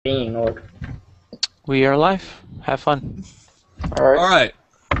being ignored. We are live. Have fun. Alright,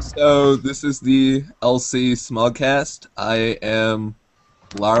 so this is the LC Smogcast. I am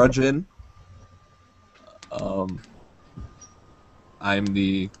blarajan. I'm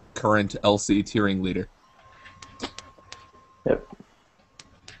the current LC tiering leader. Yep.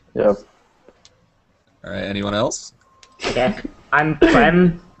 Alright, anyone else? Okay. I'm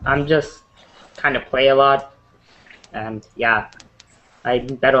prem. I'm just kind of play a lot. And yeah, I'm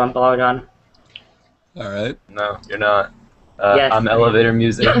better on blarajan. Alright. No, you're not. Yes, I'm I am. elevator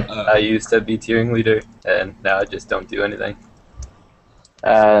music. I used to be tiering leader, and now I just don't do anything.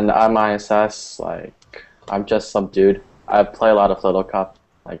 And I'm ISS, I'm just some dude. I play a lot of Little Cup,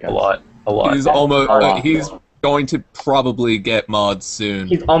 I guess. A lot. He's A lot. he's going to probably get mods soon.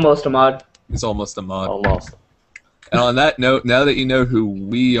 He's almost a mod. He's almost a mod. Almost. And on that note, now that you know who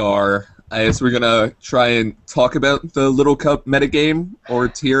we are, I guess we're gonna try and talk about the Little Cup metagame or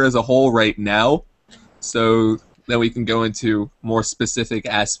tier as a whole right now, so then we can go into more specific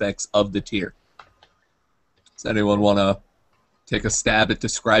aspects of the tier. Does anyone want to take a stab at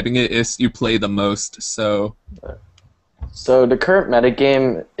describing it? Is you play the most, so... So the current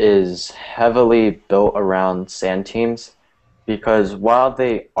metagame is heavily built around sand teams, because while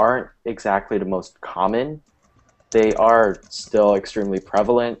they aren't exactly the most common, they are still extremely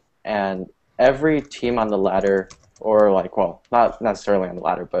prevalent, and every team on the ladder, or not necessarily on the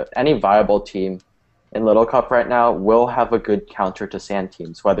ladder, but any viable team in Little Cup right now will have a good counter to sand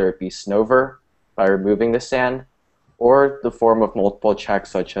teams, whether it be Snover by removing the sand, or the form of multiple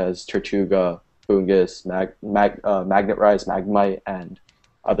checks such as Tortuga, Fungus, Magnet Rise, Magmite, and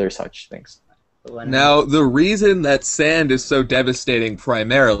other such things. Now, the reason that sand is so devastating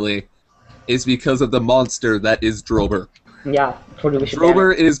primarily is because of the monster that is Drillbur. Yeah, totally we should ban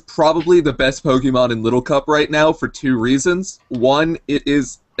Drillbur it. is probably the best Pokemon in Little Cup right now for two reasons. One, it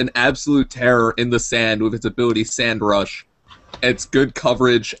is an absolute terror in the sand with its ability Sand Rush, its good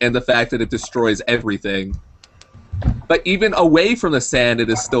coverage, and the fact that it destroys everything. But even away from the sand, it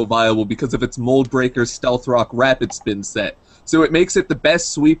is still viable because of its Mold Breaker, Stealth Rock, Rapid Spin set. So it makes it the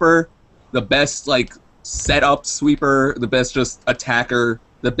best sweeper, the best setup sweeper, the best just attacker,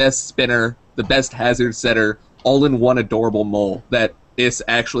 the best spinner, the best hazard setter, all in one adorable mole that Is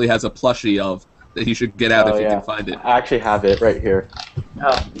actually has a plushie of that he should get out if you can find it. I actually have it right here.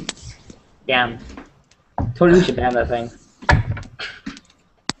 Oh. Damn. Totally we should ban that thing.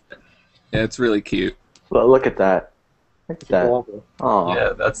 Yeah, it's really cute. Well, look at that. Look at that. Adorable. Oh, Yeah,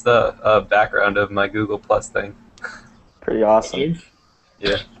 that's the background of my Google Plus thing. pretty It awesome. is.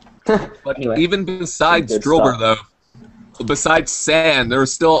 Yeah. But Anyway. even besides Good Drillbur, stuff. though, besides sand, there are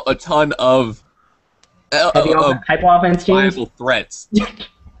still a ton of Hyper offense teams. viable threats.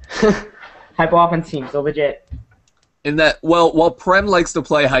 Hyper offense teams, so legit. In that, while Prem likes to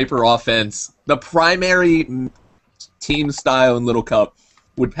play hyper offense, the primary team style in Little Cup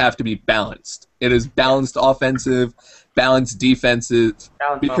would have to be balanced. It is balanced offensive, balanced defensive,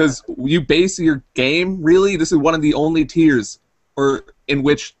 Balance because you base your game, really, this is one of the only tiers in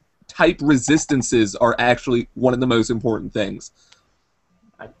which type resistances are actually one of the most important things.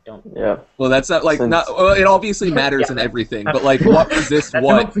 I don't. Yeah. Well, that's not Since- it obviously matters in Yeah. everything, but what resists That's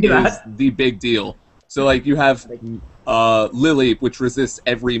what mostly is that. the big deal. So you have Lily, which resists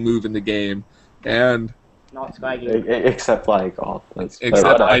every move in the game, and Not Skygy. Except offense. but except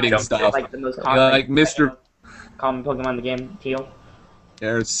whatever. fighting jump stuff. Like the most Like Mr. common Pokemon in the game, Teal.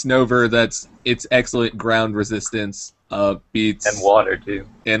 There's Snover, that's its excellent ground resistance, beats And water, too.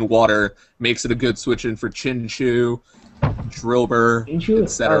 and water, makes it a good switch in for Chinchou, Drillbur, Chinchou?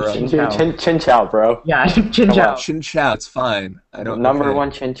 etc. Oh, Chin Chow, bro. Yeah, Come Chinchou. Chinchou, it's fine. I don't Number okay.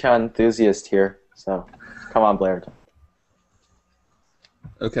 one Chin Chow enthusiast here. So, come on, Blair.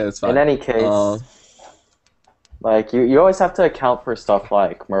 Okay, that's fine. In any case, you always have to account for stuff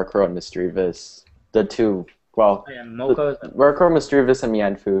like Murkrow and Misdreavus. The two, And Moko's. Murkrow, Misdreavus, and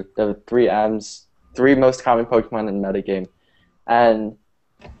Mienfoo. The three M's, three most common Pokemon in the metagame. And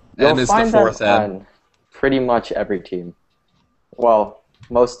you'll M is the find fourth that M. on pretty much every team. Well,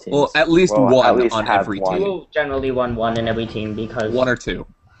 most teams. Well, at least will one at least on have every one. team. People generally won one in every team because One or two.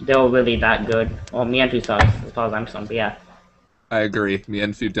 they're really that good. Well, Mewtwo sucks as far as I'm concerned, but yeah. I agree.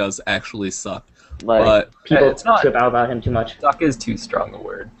 Mienfoo does actually suck. Like, But, People it's not- trip out about him too much. Suck is too strong a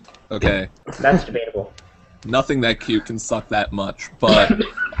word. okay. That's debatable. Nothing that cute can suck that much. But,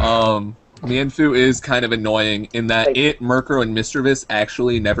 Mienfoo is kind of annoying in that Like- Murkrow, and Misdreavus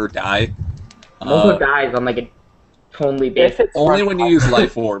actually never die. Moko dies on like a only If base. it's Only run when you use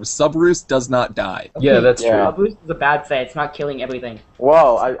Life Orb. Subroost does not die. Yeah, that's Yeah. true. Boost is a bad say. It's not killing everything.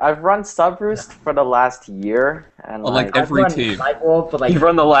 Whoa, I've run Subroost for the last year, and On, like, like, every I've run team. Life Orb for like You've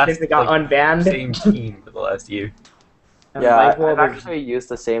run the last since it got like, unbanned. same team for the last year. And yeah, Life I've Orb is- actually used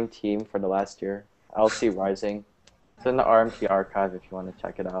the same team for the last year. LC Rising. It's in the RMT archive if you want to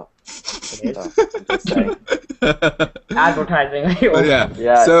check it out. it is. So, I'm just saying. advertising. But yeah.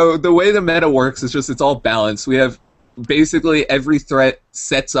 Yeah. So the way the meta works is just it's all balanced. We have basically every threat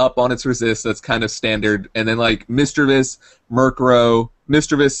sets up on its resist. That's kind of standard. And then like Mischievous, Murkrow,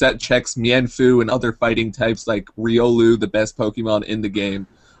 Mischievous set checks Mienfoo and other fighting types like Riolu, the best Pokemon in the game.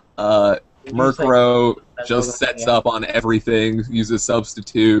 Murkrow just sets up on everything, uses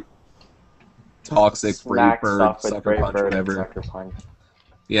Substitute, Toxic, Brave Smack Bird, stuff with Sucker Brave Punch, Bird, whatever. Sucker Punch.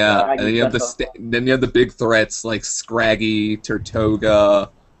 Yeah, Yeah, and then you have then you have the big threats like Scraggy, Turtoga,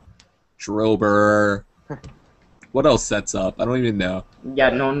 Drillbur. What else sets up? I don't even know. Yeah,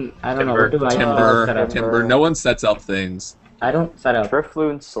 no one, I don't know. Timber. What do I Timber, set up? Timber. No one sets up things. I don't set up.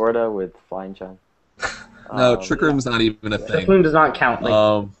 Drifloon sorta with Flying Gem. No, Trick Room's not even a The thing. plume does not count. Like,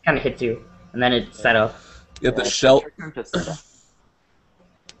 Um, kind of hits you, and then it's set up. you have the Yeah, shell. Trick Room just set up.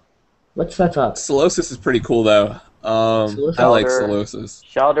 What sets up? Solosis is pretty cool though. Solosis? I like Shelter. Solosis.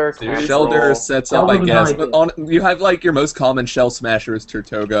 Shelter, Dude, Cancel. Shelter sets up, I Shelter's guess. not But even- on you have like your most common shell smasher is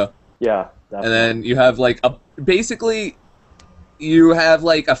Turtoga. Yeah, And definitely. then you have like basically you have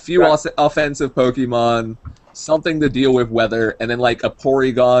like a few Right. offensive Pokemon, something to deal with weather, and then like a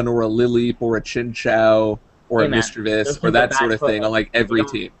Porygon or a Lileep or a Chinchou or Hey, a man, Mischievous those or things that are sort bad of thing for- on like every they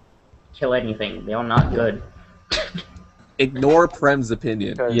don't- team. Kill anything. They are not good. Ignore Prem's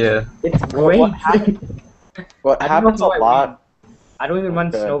opinion. Because Yeah. It's What great. What I don't happens a know why lot. I don't even run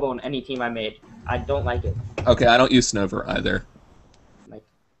Okay. Snowball on any team I made. I don't like it. Okay, I don't use Snover either.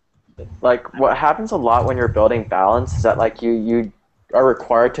 Like what happens a lot when you're building balance is that like you are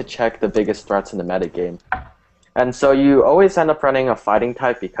required to check the biggest threats in the metagame. And so you always end up running a fighting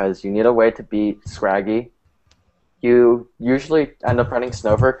type because you need a way to beat Scraggy. You usually end up running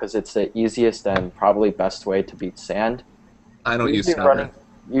Snover because it's the easiest and probably best way to beat Sand. I don't use Usually Snover.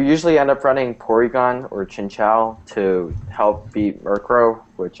 You usually end up running Porygon or Chinchou to help beat Murkrow,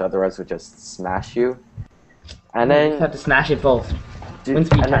 which otherwise would just smash you. And You just have then to smash it both. due, Wind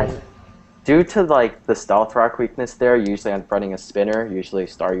speed and then ties. due to like the Stealth Rock weakness there, you usually end up running a Spinner, usually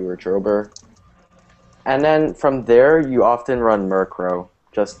Staryu or Drillbur. And then from there, you often run Murkrow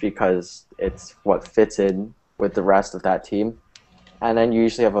just because it's what fits in with the rest of that team. And then you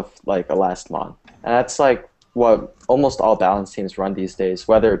usually have a last mon. And that's like what almost all balance teams run these days,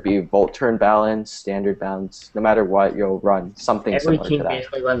 whether it be Volt Turn balance, standard balance, no matter what, you'll run something Every similar team to that.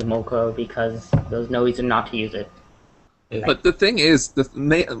 basically runs Moko because there's no reason not to use it. But the thing is, the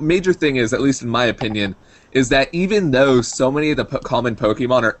major thing is, at least in my opinion, is that even though so many of the common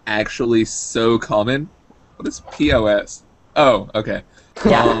Pokemon are actually so common, what is POS? Oh, okay.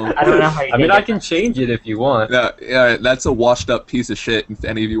 Yeah, I don't know how you I mean, did I it. can change it if you want. Yeah, that's a washed-up piece of shit. If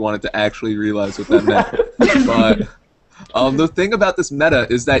any of you wanted to actually realize what that meant, but the thing about this meta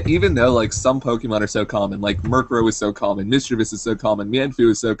is that even though like some Pokemon are so common, like Murkrow is so common, Mischievous is so common, Mienfoo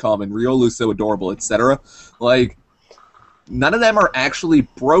is so common, Riolu is so adorable, etc. Like none of them are actually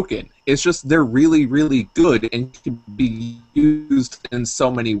broken. It's just they're really, really good and can be used in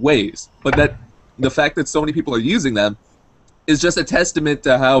so many ways. But that the fact that so many people are using them is just a testament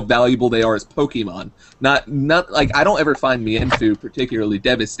to how valuable they are as Pokemon. Not like I don't ever find Mienfoo particularly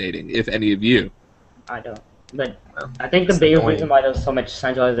devastating, if any of you. I don't. But Well, I think the it's biggest annoying. reason why there's so much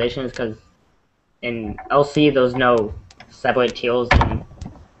centralization is because in LC there's no separate teals and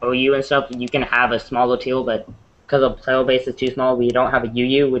OU and stuff. You can have a smaller teal, but because the player base is too small, we don't have a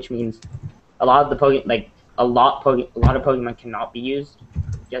UU, which means a lot of the a lot of Pokemon cannot be used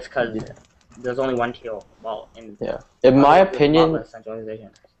just because there's only one teal. Well, in In my there's a lot opinion, less centralization.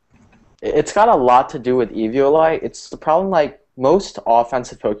 it's got a lot to do with Eviolite. It's the problem like most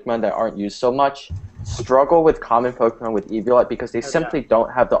offensive Pokemon that aren't used so much struggle with common Pokemon with Eviolite because they Oh, yeah. simply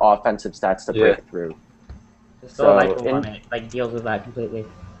don't have the offensive stats to break through. There's So, still like in- one it like deals with that completely.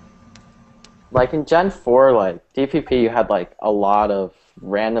 Like in Gen 4, like DPP, you had like a lot of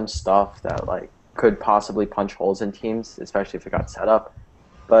random stuff that like could possibly punch holes in teams, especially if it got set up.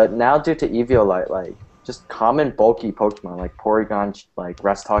 But now due to Eviolite, like just common bulky Pokemon like Porygon, like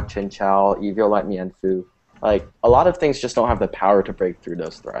Restock, Chinchou, Eviolite, Mienfoo, like a lot of things just don't have the power to break through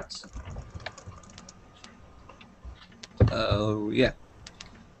those threats. Oh, yeah.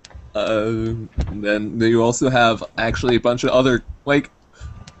 Then you also have actually a bunch of other, like,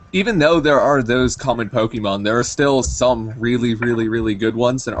 even though there are those common Pokemon, there are still some really, really, really good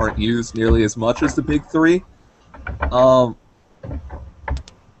ones that aren't used nearly as much as the big three.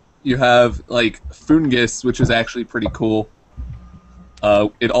 You have like Fungus, which is actually pretty cool.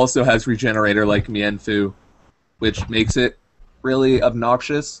 It also has Regenerator like Mienfu, which makes it really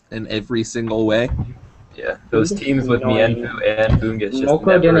obnoxious in every single way. Yeah, those Fungus teams is with annoying. Mienfu and Fungus just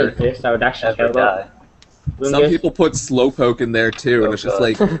Moko didn't never, exist, I would actually care ever about. die. Some Fungus, people put Slowpoke in there too, and Oh, it's just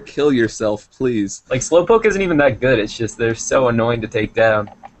God. like, kill yourself, please. Like, Slowpoke isn't even that good, it's just they're so annoying to take down.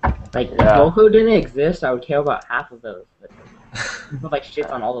 like, if Yeah. Moko didn't exist, I would care about half of those. But people like shit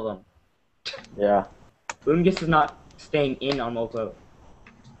on all of them. Yeah. Fungus is not staying in on Moko.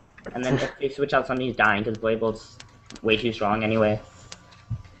 And then if they switch out something, he's dying because Blade Bolt's way too strong anyway.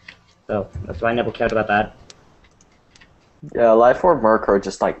 So that's why I never cared about that. Yeah, Life Orb Murkrow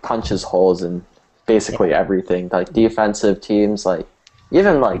just like punches holes in basically everything. Like defensive teams, like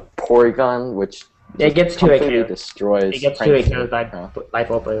even like Porygon, which It gets too completely AK'd. destroys. It gets too Frankfurt. AK'd by Yeah.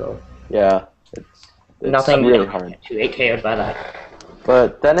 Life Orb Blade Bolt. Yeah, it's Nothing really hard. too AK'd by that.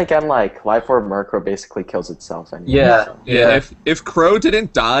 But then again, like Life Orb Murkrow basically kills itself. Anyway. Yeah. If Crow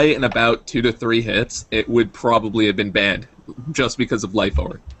didn't die in about 2 to 3 hits, it would probably have been banned, just because of Life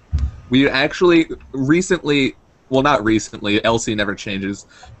Orb. We actually recently, well not recently, LC never changes,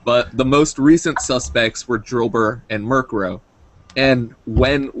 but the most recent suspects were Drillbur and Murkrow. And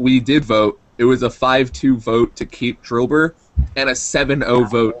when we did vote, it was a 5-2 vote to keep Drillbur, and a 7-0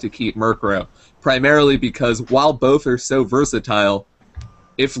 vote to keep Murkrow. Primarily because while both are so versatile,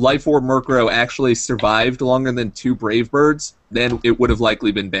 if Life Orb Murkrow actually survived longer than 2 Brave Birds, then it would have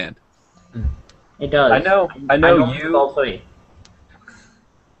likely been banned. It does. I know you. All three.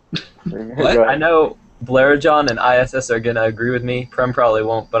 What? Go I ahead. know Blarajan and ISS are gonna agree with me. Prem probably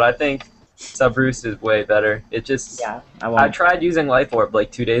won't, but I think Subroost is way better. It just Yeah, I I won't. tried using Life Orb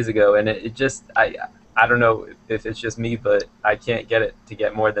like 2 days ago, and it just I don't know if it's just me, but I can't get it to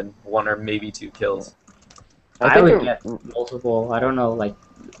get more than 1 or maybe 2 kills. I think would it- get multiple. I don't know, like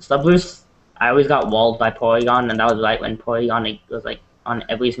Subboost. I always got walled by Porygon, and that was right when Porygon was like on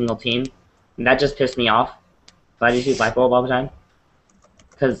every single team, and that just pissed me off. So I just use Life Orb all the time,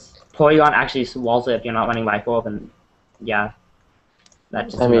 because Porygon actually walls it if you're not running Life Orb, and yeah, that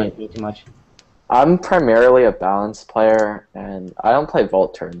just annoys me too much. I'm primarily a balanced player, and I don't play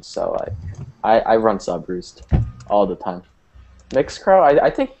Volt turns, so I run Subroost all the time. Mixcrow, I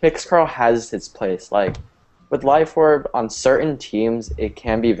think Mixcrow has its place. Like with Life Orb on certain teams, it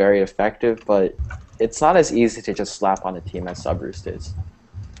can be very effective, but it's not as easy to just slap on a team as Subroost is.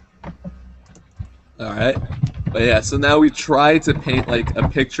 Alright. But yeah, so now we try to paint like a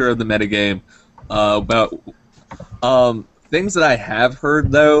picture of the metagame about things that I have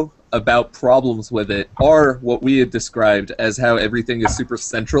heard though about problems with it are what we had described as how everything is super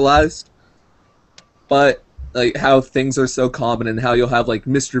centralized. But like how things are so common and how you'll have like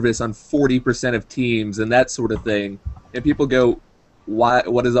Mischievous on 40% of teams and that sort of thing. And people go, why?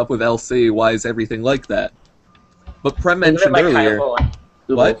 What is up with LC? Why is everything like that? But Prem mentioned earlier. Kyogre and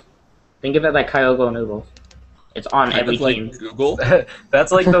Ooble's. What? Think of it like Kyogre and Ooble's. It's on Kind every of like team. Google.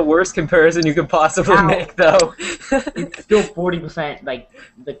 That's like the worst comparison you could possibly Ow. make, though. It's still 40%. Like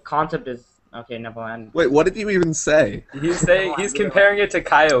the concept is okay. Never mind. Wait, what did you even say? He's comparing it to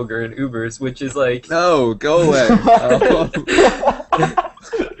Kyogre and Ubers, which is like No, go away.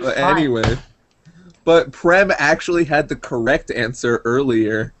 But anyway, but Prem actually had the correct answer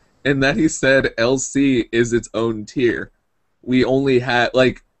earlier, in that he said LC is its own tier. We only had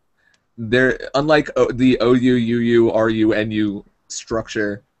like unlike the OU, UU, RU, NU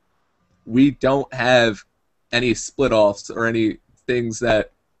structure, we don't have any split offs or any things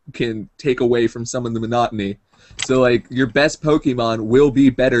that can take away from some of the monotony. So like your best Pokemon will be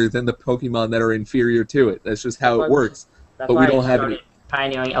better than the Pokemon that are inferior to it. That's just how it works. That's But why we don't I have started any.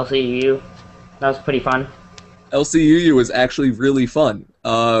 pioneering LCUU. That was pretty fun. LCUU is actually really fun.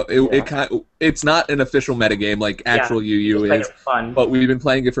 It's not an official metagame like actual UU Just like is, it's fun. but we've been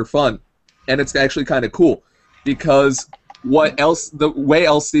playing it for fun, and it's actually kind of cool because the way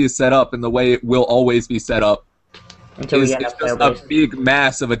LC is set up and the way it will always be set up Until we is get it's enough just player a big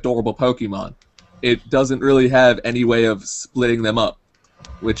mass of adorable Pokemon. It doesn't really have any way of splitting them up,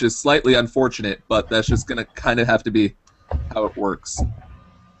 which is slightly unfortunate, but that's just gonna kind of have to be how it works.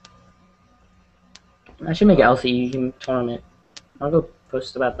 I should make an LCU tournament. I'll go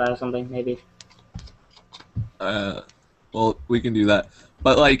post about that or something, maybe. Well, we can do that.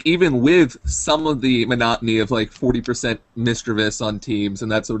 But like even with some of the monotony of like 40% Mischievous on teams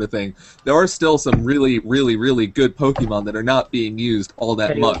and that sort of thing, there are still some really, really, really good Pokemon that are not being used all that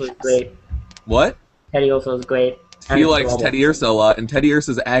Teddy much. also is great. What? Teddy also is great. And He it's likes adorable. Teddy Ursa a lot, and Teddy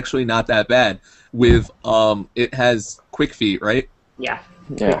Ursa is actually not that bad. With it has Quick Feet, right? Yeah.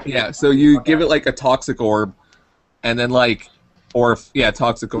 Yeah. Yeah. So you give it like a Toxic Orb, and then like,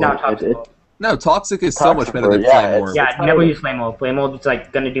 Toxic Orb. No, Toxic. No, Toxic is so much Toxic better than Orb, yeah, Flame Orb. it's- Yeah, never use Flame Orb. Flame Orb is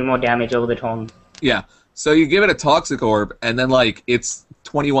like gonna do more damage over the tone. Yeah, so you give it a Toxic Orb, and then like it's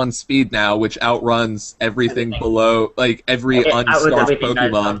 21 speed now, which outruns everything below, like every It outruns unscarfed everything that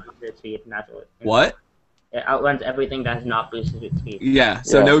has Pokemon. not boosted its speed, naturally. What? It outruns everything that has not boosted its speed. Yeah,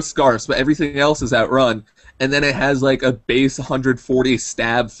 so Yeah. no Scarfs, but everything else is outrun. And then it has like a base 140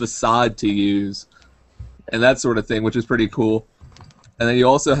 stab facade to use. And that sort of thing, which is pretty cool. And then you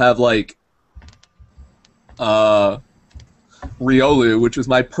also have like Riolu, which was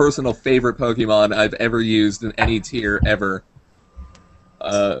my personal favorite Pokemon I've ever used in any tier ever.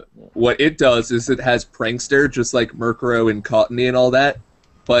 What it does is it has Prankster, just like Murkrow and Cottony and all that,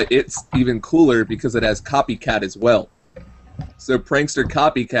 but it's even cooler because it has Copycat as well. So Prankster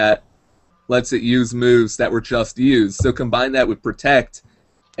Copycat lets it use moves that were just used. So combine that with Protect,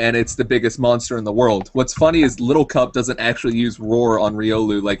 and it's the biggest monster in the world. What's funny is Little Cup doesn't actually use Roar on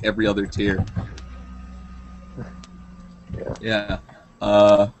Riolu like every other tier. Yeah.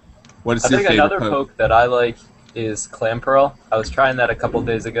 What is I your think favorite another poke? poke that I like is Clamperl. I was trying that a couple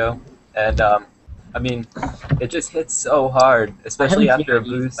days ago, and I mean, it just hits so hard, especially I haven't after a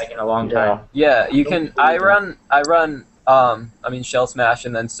seen it used, boost. like in a long Yeah. time. Yeah, you can. I run. Shell Smash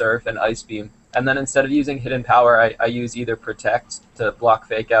and then Surf and Ice Beam, and then instead of using Hidden Power, I use either Protect to block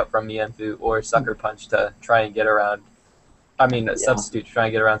Fake Out from Mienfoo or Sucker Punch to try and get around. Substitute to try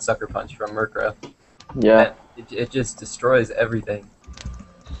and get around Sucker Punch from Murkrow. Yeah. And it just destroys everything.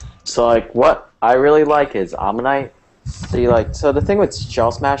 So like what I really like is Ammonite. So the thing with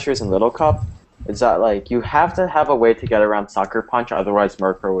Shell Smashers and Little Cup is that like you have to have a way to get around Sucker Punch, otherwise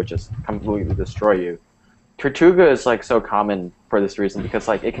Murkrow would just completely destroy you. Tortuga is like so common for this reason because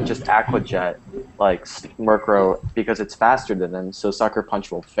like it can just Aqua Jet like Murkrow because it's faster than them, so Sucker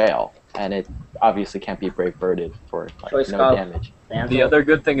Punch will fail, and it obviously can't be Brave Birded for like, Choice no Scout. damage. The other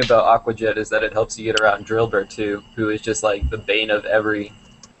good thing about Aqua Jet is that it helps you get around Drillbur too, who is just like the bane of every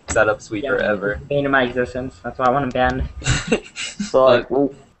setup sweeper ever. Bane of my existence. That's why I want him banned. So like,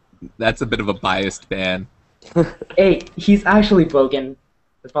 well, That's a bit of a biased ban. Hey, he's actually broken.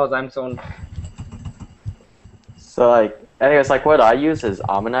 As far as I'm concerned. so like, anyways, like what I use is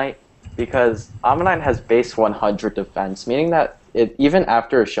Ammonite because Ammonite has base 100 defense, meaning that even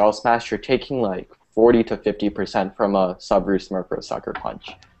after a Shell Smash, you're taking like 40 to 50% from a Subroost Murkrow Sucker Punch,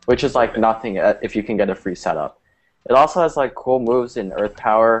 which is like nothing if you can get a free setup. It also has like cool moves in Earth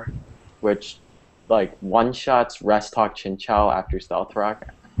Power, which like one-shots Rest Talk Chinchou after Stealth Rock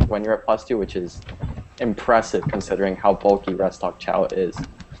when you're at +2, which is impressive considering how bulky Rest Talk Chow is.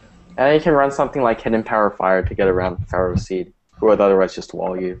 And then you can run something like Hidden Power Fire to get around Pharaoh Seed, who would otherwise just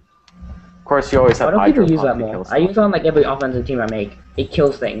wall you. Of course, you always have Why don't people Hydro use that Pump to more? kill I stuff. use it on like every offensive team I make. It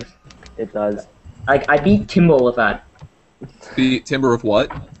kills things. It does. Like I beat Timber with that, The Timber of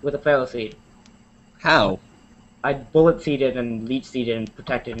what? with a Pharaoh Seed. How? I bullet seeded and leech seeded and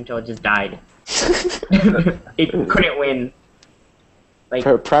protected until it just died. It couldn't win. Like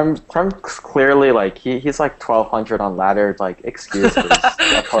Prem clearly like he's like 1200 on ladder. Like excuse his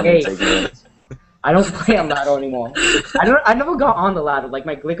opponent's Hey. ignorance. I don't play on ladder anymore. I never got on the ladder. Like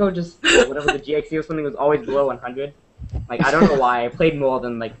my Glico just or whatever the GXC or something was always below 100. Like I don't know why. I played more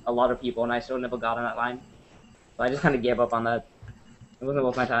than like a lot of people and I still never got on that line. So I just kind of gave up on that. It wasn't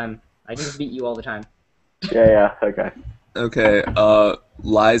worth my time. I can just beat you all the time. Yeah, okay. Okay,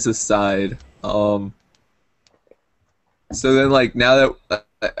 lies aside, so then, like, now that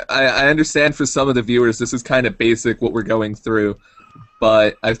I understand for some of the viewers this is kind of basic what we're going through,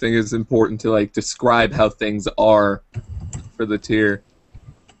 but I think it's important to, like, describe how things are for the tier.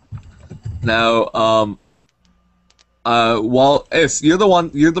 Now, Is, you're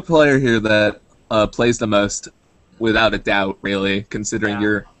the player here that plays the most, without a doubt, really, considering Yeah.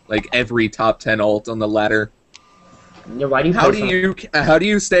 you're, like, every top 10 ult on the ladder. Yeah, why do you? How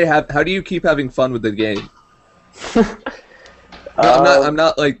do you keep having fun with the game? No, I'm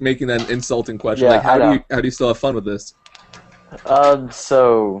not like making an insulting question. Yeah, Like how do you still have fun with this?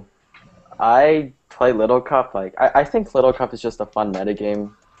 So I play Little Cup. Like I think Little Cup is just a fun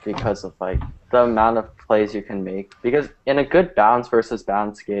metagame because of like the amount of plays you can make. Because in a good balance versus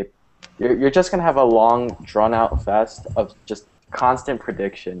balance game, you're just gonna have a long drawn out fest of just constant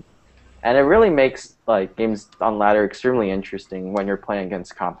prediction. And it really makes like games on ladder extremely interesting when you're playing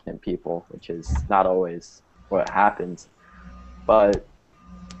against competent people, which is not always what happens. But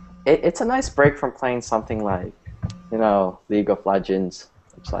it's a nice break from playing something like, you know, League of Legends,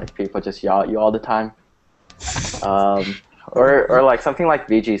 which like people just yell at you all the time. Or like something like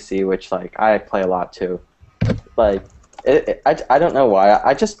VGC, which like I play a lot too. Like I don't know why.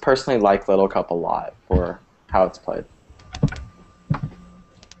 I just personally like Little Cup a lot for how it's played.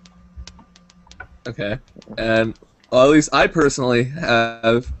 Okay, and well, at least I personally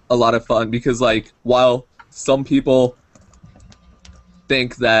have a lot of fun because, like, while some people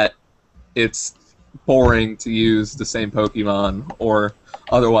think that it's boring to use the same Pokemon or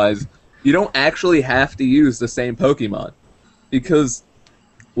otherwise, you don't actually have to use the same Pokemon because,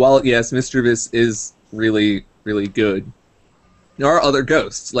 while yes, Mischievous is really, really good, there are other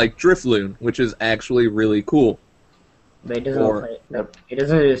ghosts like Drifloon, which is actually really cool. But it doesn't Or- play, it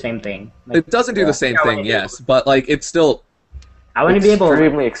doesn't do the same thing. Like, It doesn't do Yeah. the same Yeah, thing, when yes, but like it's still I want to be able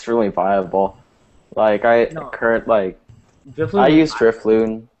to Extremely viable. Like No. I Drifloon. use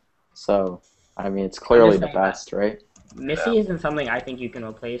Drifloon, so I mean it's clearly the saying that. best, right? Missy isn't something I think you can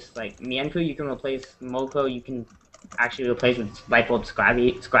replace. Like Mienfoo, you can replace. Moko, you can actually replace with Light Bulb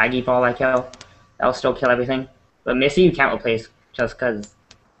Scraggy Ball like hell. That'll still kill everything. But Missy you can't replace just because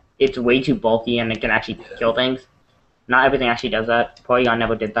it's way too bulky and it can actually kill things. Not everything actually does that. Porygon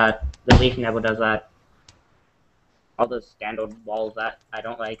never did that. The Leaf never does that. All those standard walls that I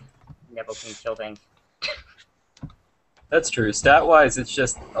don't like never can kill things. That's true. Stat-wise, it's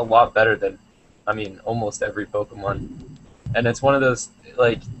just a lot better than, I mean, almost every Pokemon. And it's one of those,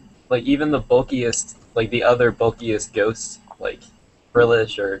 like even the bulkiest, like the other bulkiest ghosts, like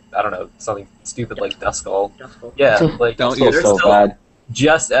Brillish or, I don't know, something stupid like Duskull. Duskull. Yeah, like, Don't Still they're use so still bad.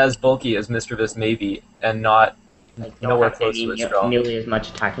 just as bulky as Mischievous maybe, and not Like nowhere don't have close to as any strong. nearly as much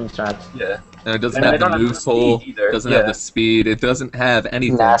attacking stats. Yeah. and it doesn't And they have the don't have the move pool, speed either, doesn't yeah. have the speed, it doesn't have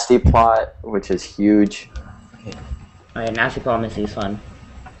anything. Nasty Plot, which is huge. Alright, Nasty Claw Missy is fun.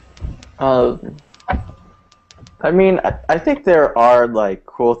 I mean, I think there are like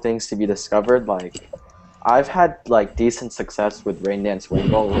cool things to be discovered. Like, I've had like decent success with Rain Dance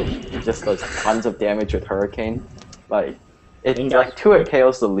Wingull, which just does tons of damage with Hurricane. Like, it's Rain like Dance- 2 it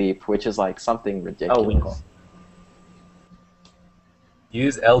KOs the Leap, which is like something ridiculous. Oh, Wingull.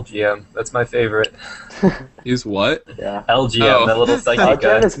 Use LGM. That's my favorite. Use what? Yeah. LGM, Oh. that little psychic LGM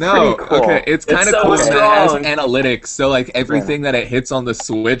guy. is No, pretty cool. okay, it's It's kind of so cool that it has strong. analytics, so like everything that it hits on the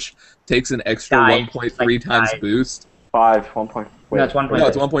Switch takes an extra Dies, 1.3 like, times dies. boost. 5, 1 point. No, it's 1.3. No,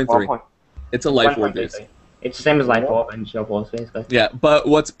 it's 1.3. point. It's a life orb 1.33. boost. It's the same as Life Orb and Shield Balls, basically. Yeah, but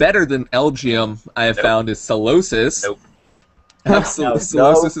what's better than Elgium, I have Nope. found, is Solosis. Nope. Absolutely,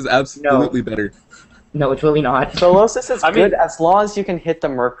 No. Solosis is absolutely better. No, it's really not. Solosis is I mean- good as long as you can hit the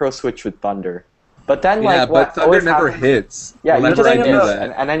Murkrow switch with Thunder. But then, like, Yeah, what but Thunder always never happens- hits. Yeah, you whenever just I do miss,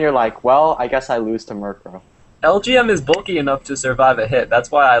 that. and then you're like, well, I guess I lose to Murkrow. LGM is bulky enough to survive a hit. That's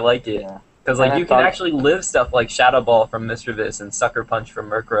why I like it. Yeah. Because like And I you can thought- actually live stuff like Shadow Ball from Mischievous and Sucker Punch from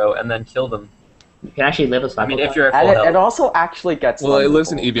Murkrow and then kill them. You can actually live a I cycle. mean, if you're at And full it health. also actually gets. Well, it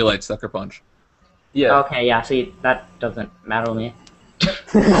lives in Thunderbolt. Eviolite Sucker Punch. Yeah, Okay, yeah, see, that doesn't matter to me.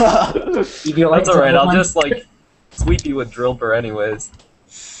 that's If you like alright. I'll Pokemon- just like sweep you with Drillbur anyways.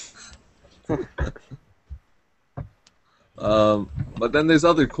 But then there's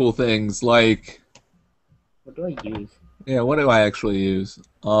other cool things like, What do I use? yeah, what do I actually use?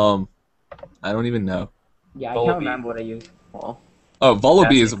 I don't even know. Yeah, I Volibee. can't remember what I use. Oh,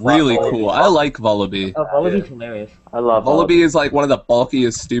 Volibee is Nasty really Claw, cool. Volibee. I like Volibee. Oh, Volibee's Yeah. hilarious. I love Volibee is like one of the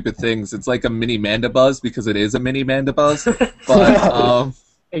bulkiest stupid things. It's like a mini Mandibuzz because it is a mini Mandibuzz. But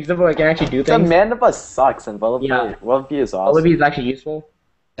Except for I can actually do The things. Mandibuzz sucks, and Volibee, Yeah. Volibee is awesome. Volibee is actually useful.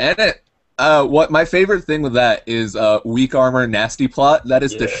 and it what my favorite thing with that is weak armor nasty plot. That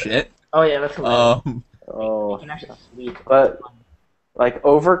is the Yeah. shit. Oh yeah, that's hilarious. You Oh, can actually sweep. but like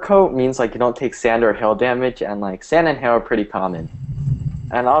Overcoat means like you don't take sand or hail damage, and like sand and hail are pretty common.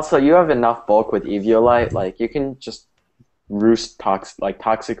 And also, you have enough bulk with Eviolite, like you can just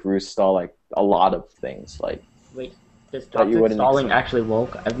toxic roost stall like a lot of things. Like Wait, does That you toxic wouldn't stalling expect. actually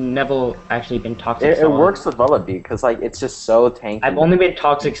work? I've never actually been toxic it stalled. works with Volibee because like it's just so tanky. I've only been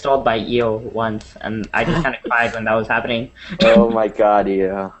toxic stalled by EO once, and I just kind of cried when that was happening. Oh my god,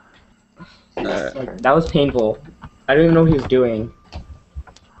 yeah. Like, that was painful. I don't even know what he was doing.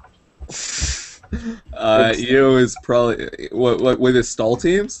 You is probably what with his stall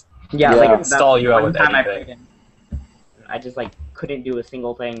teams. Yeah, Yeah. like that Stall you out one with time I anything. played him, I just like couldn't do a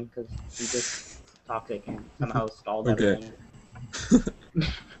single thing because he just toxic and somehow stalled Okay. everything.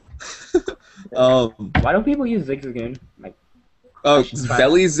 Why don't people use Zigzagoon? Like, Oh, should try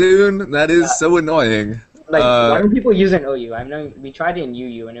Bellyzoon. That is Yeah. so annoying. why don't people use an OU? I know we tried it in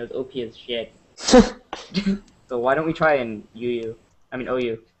UU and it was OP as shit. So why don't we try it in UU? I mean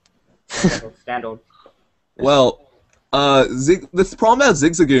OU. Standard. Well, the problem about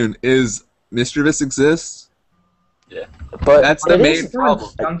Zigzagoon is Mischievous exists. But That's the it main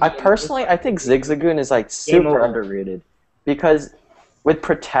problem. I personally, I think Zigzagoon is like Game super over. underrated because with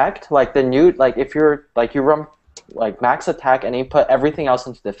protect, like the new, like if you're like you run like max attack and you put everything else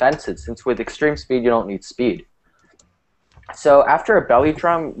into defenses, since with extreme speed you don't need speed. So after a belly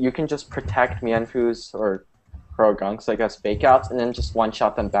drum, you can just protect Mienfus or Krogunks, I guess, fake outs, and then just one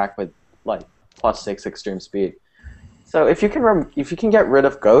shot them back with like +6 extreme speed. So if you can get rid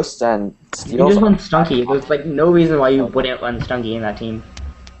of ghosts and You can steals, just run Stunky. There's like no reason why you wouldn't run Stunky in that team.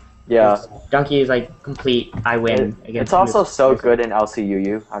 yeah. Stunky is like complete. I win against. It's also moves. so good in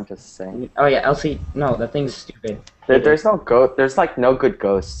LCUU. I'm just saying. Oh yeah, LC. No, that thing's stupid. There's like no good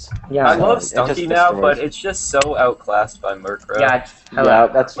ghosts. Yeah, I love it just Stunky now, destroys. but it's just so outclassed by Murkrow. yeah, it's Yeah,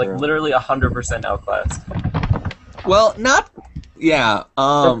 that's like true. literally 100% outclassed. Well, not. Yeah.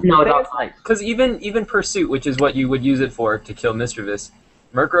 no, no. Because even Pursuit, which is what you would use it for to kill Mischievous,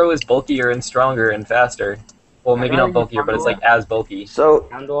 Murkrow is bulkier and stronger and faster. Well, maybe not bulkier, but it's like as bulky. So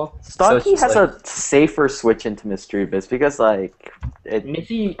Handle. Stunky it's has like- a safer switch into Mischievous because like it.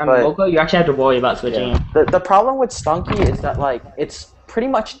 Missy, But- Loco, you actually have to worry about switching. Yeah. The problem with Stunky is that like it's pretty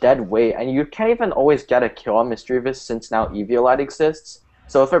much dead weight, and you can't even always get a kill on Mischievous since now Eviolite exists.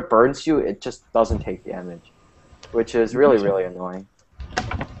 So if it burns you, it just doesn't take damage, which is really annoying.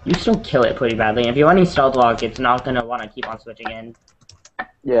 You still kill it pretty badly. If you're running Stealth Rock, it's not gonna want to keep on switching in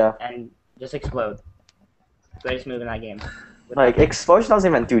Yeah, and just explode. Greatest move in that game. like Explosion doesn't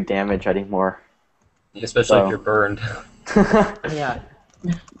even do damage anymore. Especially So- if you're burned. Yeah.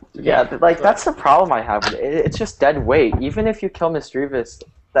 Yeah, like that's the problem I have with it. It's just dead weight. Even if you kill Mischievous,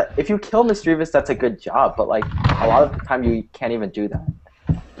 if you kill Mischievous, that's a good job. But like a lot of the time, you can't even do that.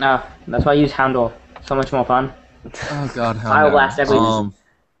 No, that's why I use Houndle. So much more fun. Oh God, I'll blast every-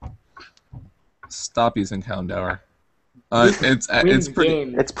 Stop using Houndour. It's Wins pretty.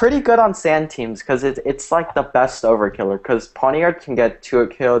 game. It's pretty good on sand teams because it's like the best overkiller. Because Pawniard can get 2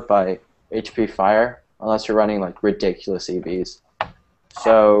 killed by HP fire unless you're running like ridiculous EVs.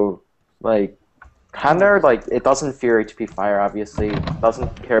 So like Houndour, like it doesn't fear HP fire obviously,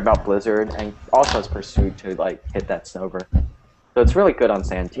 doesn't care about Blizzard, and also has Pursuit to like hit that snowber. So it's really good on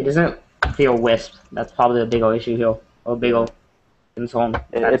sand It teams. doesn't feel Wisp. That's probably the big old issue here. Or big old concern.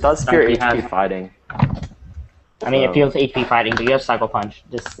 It does fear Stunky HP has. fighting. I mean, So- it feels HP fighting, but you have Cycle Punch.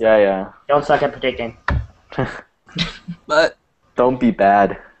 Just Yeah. don't suck at predicting. But Don't be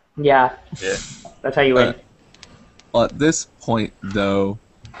bad. Yeah, Yeah. that's how you win. at this point, though,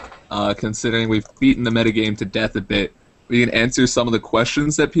 considering we've beaten the metagame to death a bit, we can answer some of the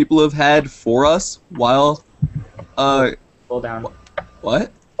questions that people have had for us while. Pull down.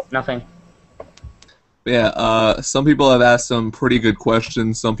 What? Nothing. Yeah, some people have asked some pretty good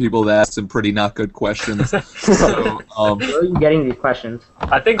questions. Some people have asked some pretty not good questions. So, Where are you getting these questions?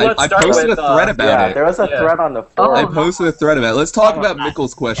 I think I let's start posted with a thread about Yeah, it. there was a Yeah. thread on the I forum. posted a thread about it. Let's talk Oh, about nice.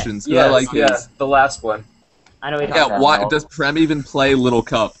 Mikkel's questions. 'Cause I yes, like yeah, these. the last one. I know what you're Yeah, talking why no. does Prem even play Little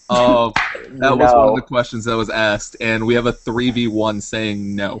Cup? That was one of the questions that was asked, and we have a 3v1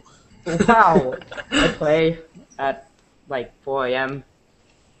 saying no. about. Wow. I play at like 4 a.m.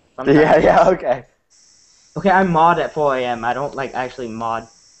 sometimes. Yeah, okay. Okay, I mod at 4 a.m. I don't like actually mod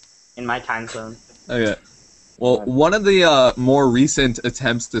in my time zone. Okay. Well, one of the more recent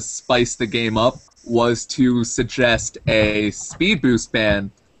attempts to spice the game up was to suggest a speed boost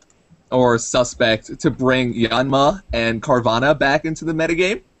ban or suspect to bring Yanma and Carvana back into the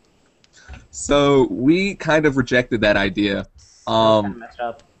metagame. So we kind of rejected that idea. Kinda messed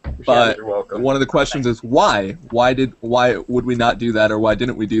up. We should but- have- You're welcome. One of the questions is why? Why would we not do that, or why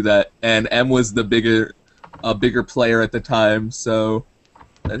didn't we do that? And M was the bigger player at the time, so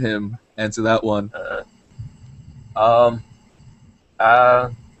let him answer that one.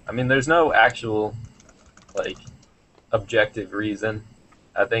 I mean, there's no actual, like, objective reason.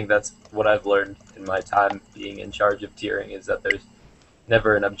 I think that's what I've learned in my time being in charge of tiering, is that there's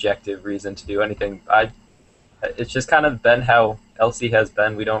never an objective reason to do anything. It's just kind of been how LC has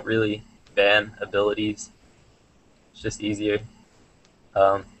been. We don't really ban abilities. It's just easier.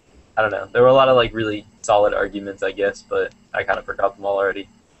 I don't know. There were a lot of, like, really solid arguments, I guess, but I kind of forgot them all already.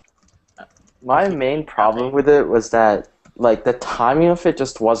 My main problem with it was that, like, the timing of it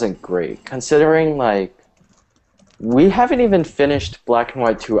just wasn't great. Considering, like, we haven't even finished Black and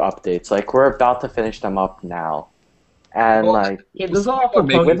White 2 updates. Like, we're about to finish them up now. And, Well, like, Yeah, those are all for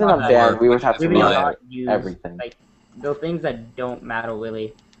Making within a Pokemon ban, that we would have to we really will rely not use everything. like the things that don't matter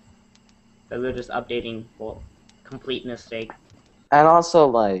really. That we're just updating for completeness sake. And also,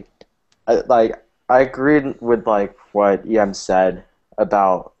 like, I agreed with, like, what EM said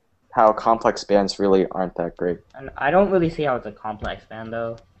about how complex bans really aren't that great. And I don't really see how it's a complex ban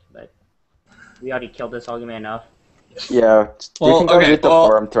though, but we already killed this argument enough. Yeah, you Well, can go okay, read the well-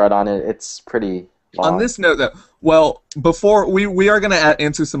 forum thread on it. It's pretty On this note, though, well, before we are going to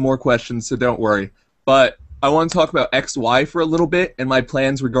answer some more questions, so don't worry. But I want to talk about XY for a little bit and my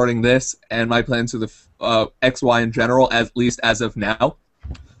plans regarding this and my plans for the XY in general, at least as of now.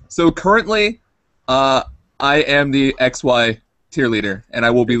 So currently, I am the XY tier leader, and I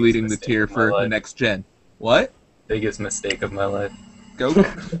will be leading the tier for the next gen. What? Biggest mistake of my life. Go.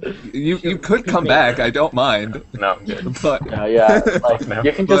 You could come back. I don't mind. No, I'm good. But like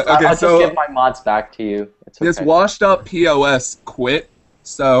you can just. I'll just give my mods back to you. It's okay. This washed up POS quit,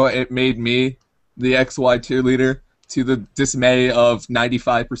 so it made me the XY tier leader, to the dismay of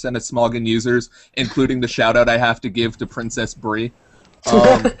 95% of Smoggin users, including the shout out I have to give to Princess Bree.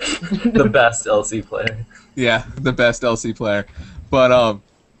 The best LC player. Yeah, the best LC player. But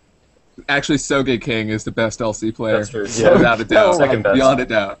actually Soge King is the best LC player. That's true. Yeah. Without a doubt. Second best. Beyond a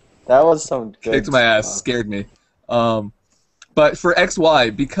doubt. That was some good Kicked my ass, stuff. scared me. But for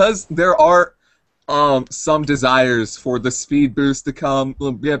XY, because there are some desires for the speed boost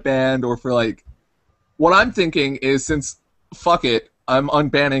to get banned, or for like, what I'm thinking is, since fuck it, I'm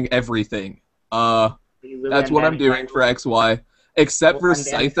unbanning everything. That's what I'm doing for XY, except for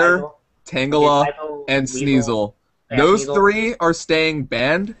Scyther, Tangela, and Sneasel. Those three are staying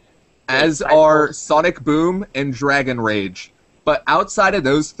banned, as are Sonic Boom and Dragon Rage. But outside of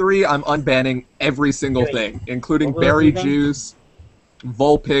those three, I'm unbanning every single thing, including Berry Juice,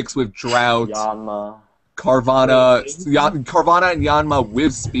 Vulpix with Drought, Carvana and Yanma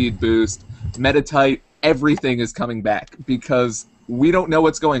with Speed Boost, Metatite. Everything is coming back, because we don't know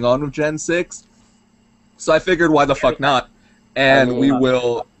what's going on with Gen 6. So I figured, why the fuck not? And we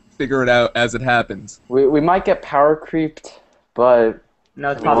will figure it out as it happens. We might get power creeped, but no,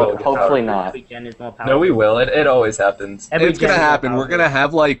 it's probably hopefully not. No, we will. It always happens. It's gonna happen. We're gonna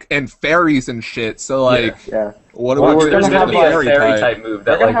have like fairies and shit. So like, what are we There's gonna be a fairy type move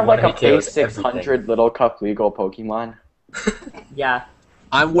that We're gonna have like a one-hit base KOs 600 everything. Little Cup legal Pokemon. Yeah.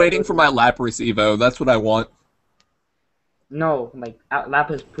 I'm waiting for my Lapras Evo. That's what I want. No, like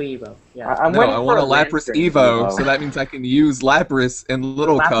Lapras pre-Evo. Yeah. I want a Lapras Evo, so that means I can use Lapras in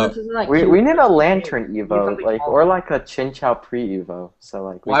Little Cup. Like we need a Lantern Evo, like, or like a Chinchou pre-Evo. So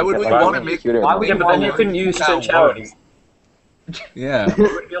like, why would we want to make? Why would but then you can use Chinchou anymore. Yeah.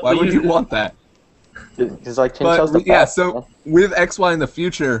 Why would you want that? Because like Chinchou's the best. Yeah. So with XY in the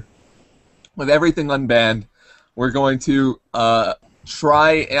future, with everything unbanned, we're going to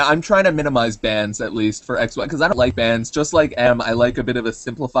I'm trying to minimize bans, at least for XY, because I don't like bans. Just like M, I like a bit of a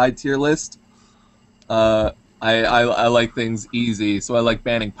simplified tier list. I like things easy, so I like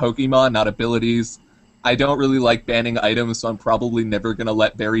banning Pokemon, not abilities. I don't really like banning items, so I'm probably never gonna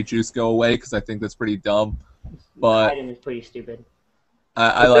let Berry Juice go away, because I think that's pretty dumb. But item is pretty stupid.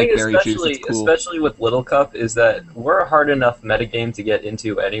 I like Berry Juice. It's cool. Especially with Little Cup, is that we're a hard enough metagame to get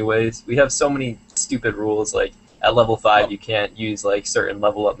into anyways. We have so many stupid rules, like at level 5 you can't use like certain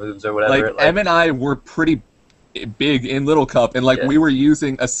level up moves or whatever. Like M and I were pretty big in Little Cup, and like we were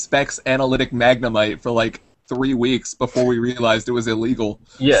using a Specs Analytic Magnemite for like 3 weeks before we realized it was illegal.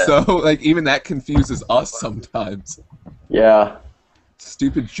 Yeah. So like even that confuses us sometimes. Yeah.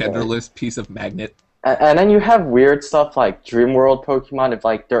 Stupid genderless piece of magnet. And then you have weird stuff like Dream World Pokemon. If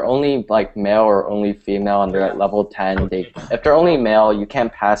like they're only like male or only female, and they're at level 10, if they're only male, you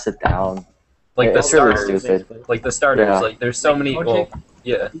can't pass it down. Like it's really stupid. Like the starters, like there's so many. Well,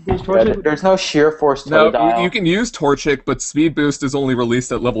 there's no sheer force. No, you can use Torchic, but Speed Boost is only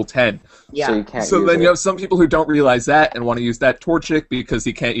released at level 10. Yeah. So you can't. So then you have some people who don't realize that and want to use that Torchic because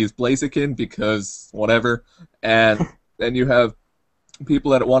he can't use Blaziken because whatever, and then you have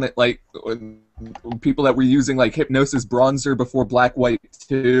people that want it, like people that were using like Hypnosis Bronzer before Black White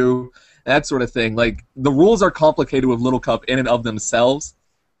 2, that sort of thing. Like the rules are complicated with Little Cup in and of themselves.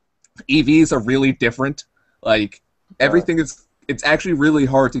 EVs are really different. Like everything is, it's actually really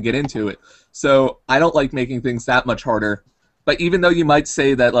hard to get into it. So I don't like making things that much harder. But even though you might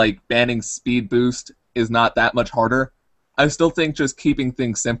say that like banning Speed Boost is not that much harder, I still think just keeping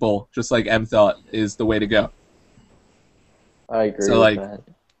things simple, just like M thought, is the way to go. I agree. So like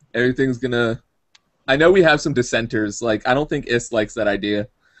everything's gonna. I know we have some dissenters. Like I don't think Is likes that idea.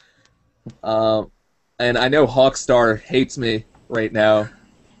 And I know Hawkstar hates me right now.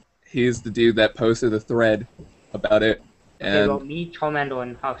 He's the dude that posted the thread about it. And Okay, well, me, Charmander,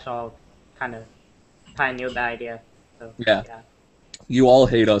 and Hawkshaw kind of pioneered that idea. So, yeah. You all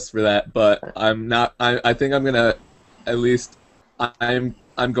hate us for that, but I'm not. I think I'm gonna, at least, I'm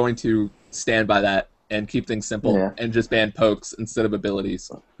going to stand by that and keep things simple and just ban pokes instead of abilities.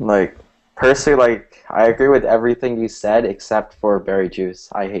 Like Personally, like, I agree with everything you said except for berry juice.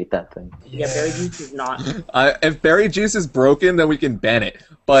 I hate that thing. Yeah, berry juice is not. If berry juice is broken, then we can ban it.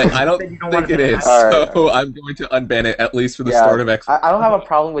 But I don't You don't think wanna it ban it. is, Alright, so alright. I'm going to unban it, at least for the Yeah, start of X. I don't have a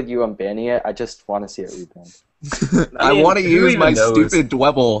problem with you unbanning it. I just want to see it rebanned. I mean, want to who use even my knows? stupid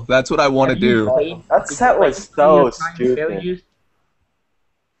dwebble. That's what I want to Have you do. played- That did you set play was the Berry so stupid. Juice?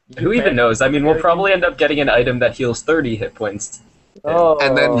 Did you Who play even knows? I mean, we'll Berry probably Juice? end up getting an item that heals 30 hit points. Oh.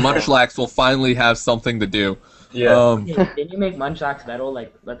 And then Munchlax will finally have something to do. Yeah. Okay, didn't you make Munchlax metal?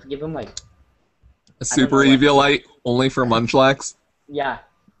 Like, let's give him like, A super I don't know Eviolite only for Munchlax. yeah.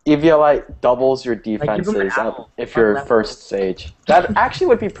 Eviolite doubles your give him an defenses owl. if One you're level. first stage. That actually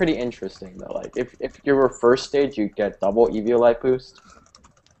would be pretty interesting though. Like if you were first stage, you get double Eviolite boost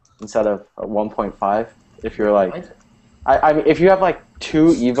instead of a 1.5. If you're like, What? I mean, if you have like 2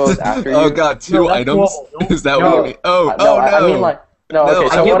 Evos after you. Oh god, 2 No, that's items? wobble. Is that No. what you mean? Oh, No, oh no! I mean like no. No, Okay, I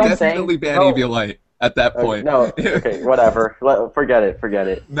so can what I'm definitely saying. ban No. Eviolite at that Okay, point. no, okay, whatever. Forget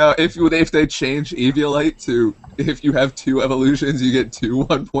it. No, if they change Eviolite to if you have 2 evolutions, you get 2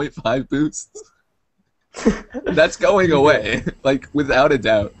 1.5 boosts. That's going away, like without a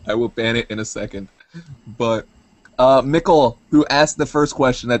doubt. I will ban it in a second. But Mikkel, who asked the first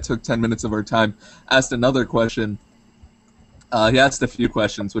question that took 10 minutes of our time, asked another question. He asked a few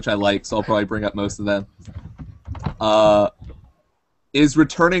questions, which I like, so I'll probably bring up most of them. Is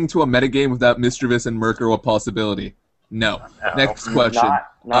returning to a metagame without Mischievous and Merkur a possibility? No. No. Next question.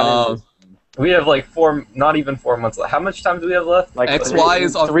 Not in this. We have like not even 4 months left. How much time do we have left? Like XY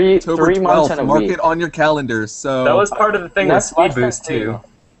is three October months 12th. and a Mark week. it on your calendar. So That was part of the thing with That's Speed less than Boost 3 too. months.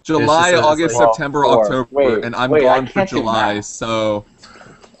 July, It's just August, like- September, 4. October, Wait, and I'm I gone for can't do July, math. so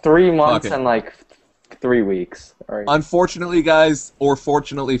 3 months it. and like 3 weeks. All right. unfortunately, guys, or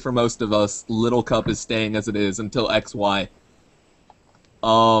fortunately for most of us, Little Cup is staying as it is until XY.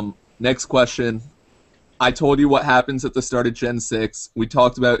 Next question. I told you what happens at the start of Gen 6. We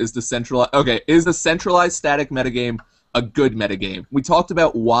talked about is the centralized static metagame a good metagame? We talked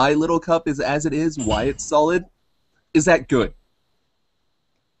about why Little Cup is as it is, why it's solid. Is that good?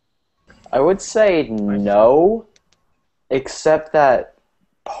 I would say no, except that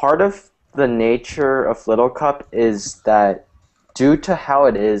part of the nature of Little Cup is that due to how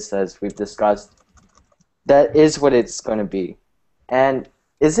it is, as we've discussed, that is what it's going to be. And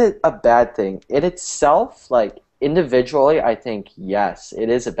is it a bad thing? In itself, like, individually, I think, yes, it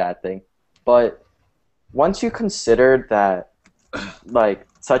is a bad thing. But once you consider that, like,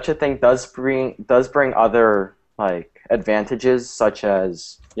 such a thing does bring other, like, advantages, such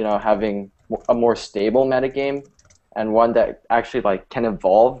as, you know, having a more stable metagame, and one that actually, like, can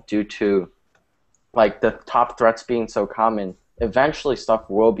evolve due to, like, the top threats being so common, eventually stuff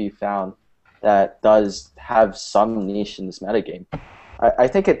will be found that does have some niche in this metagame. I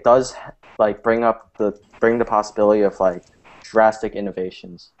think it does, like, bring the possibility of, like, drastic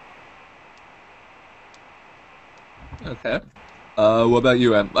innovations. Okay. What about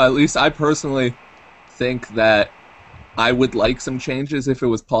you, Em? At least I personally think that I would like some changes if it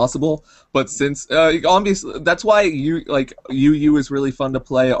was possible, but since obviously that's why UU is really fun to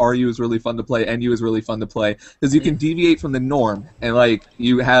play, RU is really fun to play, NU is really fun to play, because you can deviate from the norm and like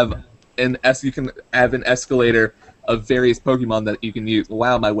you can have an escalator of various Pokemon that you can use.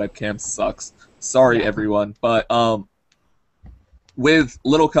 Wow, my webcam sucks. Sorry, everyone, but with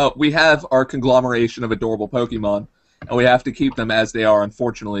Little Cup we have our conglomeration of adorable Pokemon. And we have to keep them as they are,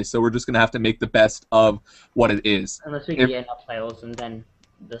 unfortunately. So we're just going to have to make the best of what it is. Unless we get enough players, and then...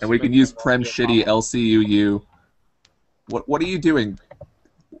 And we can use Prem Shitty LCUU. What are you doing?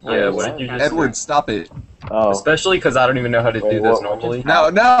 Yeah, what did you just Edward, say? stop it. Oh, Especially because I don't even know how to Wait, do this what normally. just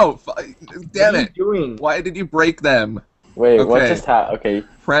No, damn What are it. you doing? Why did you break them? wait, what Okay. just happened? Okay,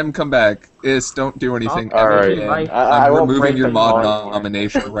 Prem, come back. Don't do anything Stop. ever Alright. again. I I'm won't removing break your the mod call anymore.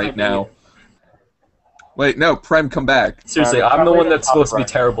 nomination right now. Wait, no, Prem, come back. Seriously, Prem, I'm the probably one the that's top supposed to be right.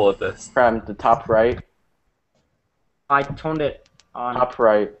 terrible at this. Prem, the top right, I turned it on. top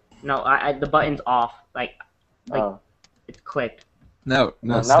right. No, the button's off. Like Oh, it's clicked. No,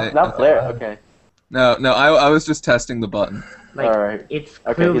 now stay. Blair. Okay, No, I was just testing the button. Like all right. it's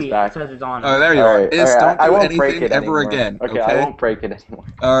Okay, clearly he's back. it says it's on. Oh, there you All are. right, Is all right, don't I do won't break anything it ever anymore. again, Okay, okay? I won't break it anymore.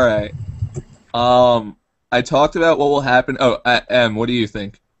 All right. I talked about what will happen. Oh, M, what do you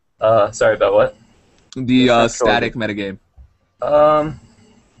think? Sorry about what? The The static metagame. I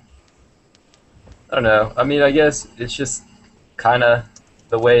don't know. I mean, I guess it's just kind of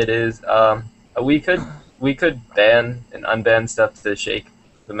the way it is. We could ban and unban stuff to shake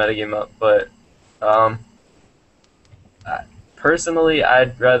the metagame up, but personally,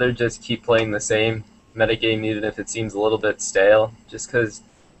 I'd rather just keep playing the same metagame, even if it seems a little bit stale. Just because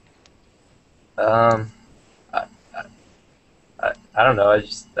Um, I, I don't know.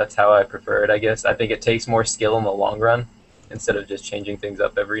 That's how I prefer it. I guess I think it takes more skill in the long run instead of just changing things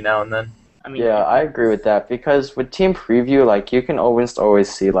up every now and then. I mean, Yeah, I agree with that because with team preview, like you can always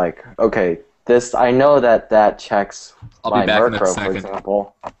see like, okay, this I know that checks I'll my be back in a Murkrow, for second.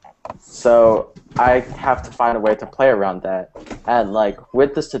 example. So I have to find a way to play around that. And like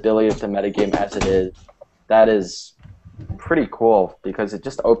with the stability of the metagame as it is, that is pretty cool because it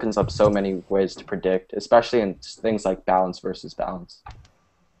just opens up so many ways to predict, especially in things like balance versus balance.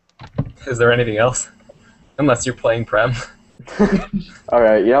 Is there anything else? Unless you're playing Prem.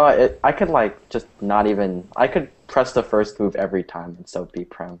 Alright, you know what? I could like just not even. I could press the first move every time and still beat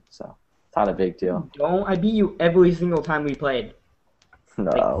Prem, so it's not a big deal. Don't. I beat you every single time we played.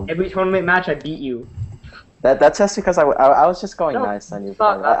 No. Like, every tournament match, I beat you. That's just because I was just going No, nice on you. it's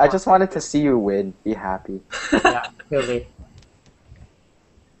not that I just wanted to see you win, be happy. Yeah, clearly.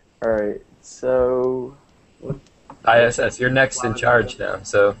 Alright, so. ISS, you're next in charge now,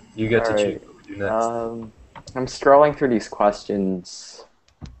 so you get to choose what we do next. I'm scrolling through these questions.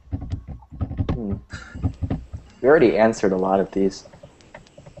 We already answered a lot of these.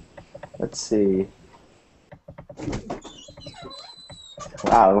 Let's see.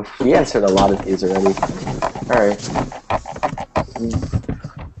 Wow, we answered a lot of these already. Alright.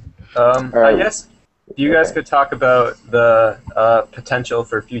 I guess you guys could talk about the potential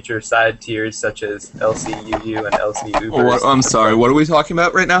for future side tiers such as LCUU and LC Ubers. I'm sorry, what are we talking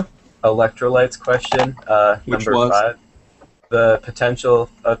about right now? Electrolytes question, Which number was? 5. The potential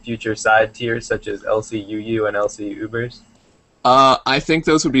of future side tiers such as LCUU and LC Ubers. I think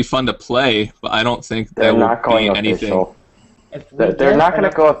those would be fun to play, but I don't think They're there not will be going anything. official. If we They're get not going to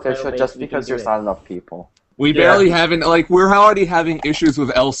enough go player official base, just we can because do there's it. not enough people. We barely haven't, like, we're already having issues with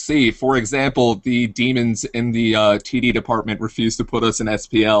LC. For example, the demons in the TD department refused to put us in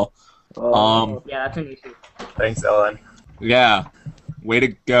SPL. Yeah, that's an issue. Thanks, Ellen. Yeah, way to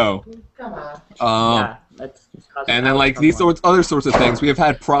go. Yeah, that's And then, like, these other sorts of things. We have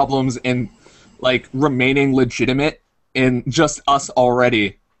had problems in, like, remaining legitimate in just us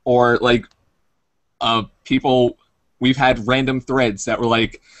already. Or, like, people, we've had random threads that were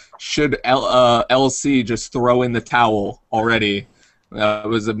like, should LC just throw in the towel already? That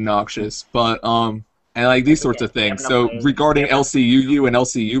was obnoxious. But, and, like, these sorts of things. So, regarding LCUU and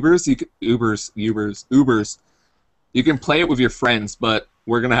LC Ubers, Ubers, you can play it with your friends, but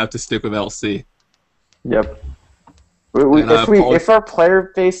we're gonna have to stick with LC. Yep. If our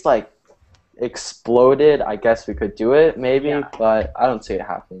player base like exploded, I guess we could do it maybe, but I don't see it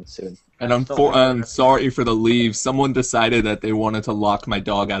happening soon. And I'm sorry for the leave. Someone decided that they wanted to lock my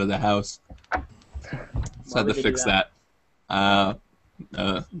dog out of the house, so I had to fix that.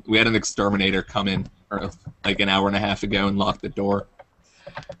 We had an exterminator come in like an hour and a half ago and lock the door.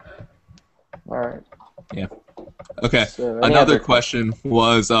 All right. Yeah. Okay. So, Another question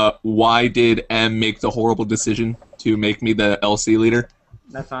was, why did M make the horrible decision to make me the LC leader?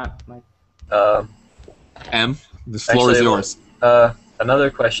 That's not my... M, the floor is yours.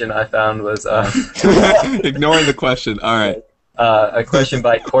 Another question I found was ignoring the question. All right. A question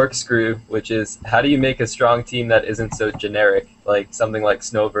by Corkscrew, which is, how do you make a strong team that isn't so generic, like something like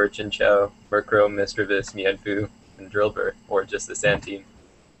Snowbirch and Cho, Murkrow, Misdreavus, Mienfoo, and Drillbur, or just the Sand team?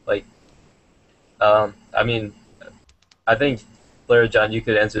 Like, I mean, I think, blarajan, you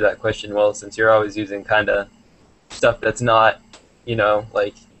could answer that question well, since you're always using kind of stuff that's not, you know,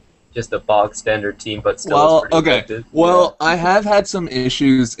 like just a bog standard team, but still is pretty effective. Well, I have had some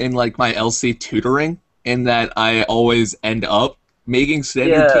issues in like my LC tutoring, in that I always end up making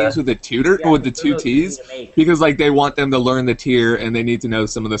standard teams with the tutor with the two T's, because like they want them to learn the tier and they need to know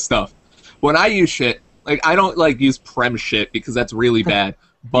some of the stuff. When I use shit, like I don't like use prem shit because that's really bad.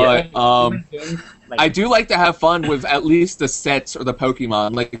 But I do like to have fun with at least the sets or the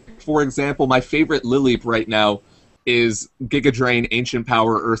Pokemon. Like, for example, my favorite Lileep right now is Giga Drain, Ancient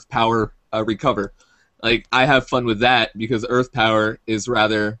Power, Earth Power, Recover. Like, I have fun with that because Earth Power is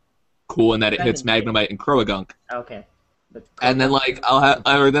rather cool in that it hits Magnemite and Croagunk. Okay. And then, like,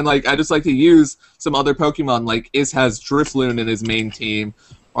 I just like to use some other Pokemon. Like, Is has Drifloon in his main team.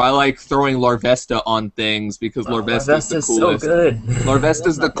 Or I like throwing Larvesta on things because Larvesta's the coolest. So good.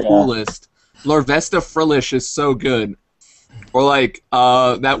 Larvesta's the coolest. Larvesta Frillish is so good. Or like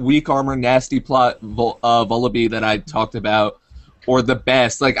that weak armor nasty plot Vullaby that I talked about. Or the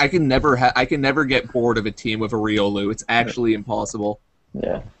best. Like I can never get bored of a team with a Riolu. It's actually impossible.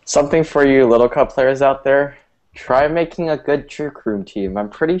 Yeah. Something for you Little Cup players out there. Try making a good Trick Room team. I'm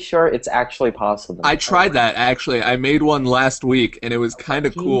pretty sure it's actually possible. I tried that, actually. I made one last week, and it was kind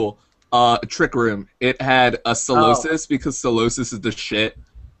of cool. Trick Room. It had a Solosis, because Solosis is the shit.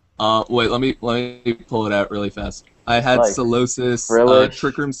 Wait, let me pull it out really fast. I had Like, Solosis, Frillish.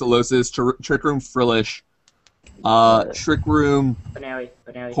 Trick Room Solosis, Trick Room Frillish, Trick Room Banary.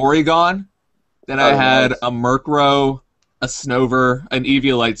 Porygon. Then I Oh, had nice. a Murkrow, a Snover, an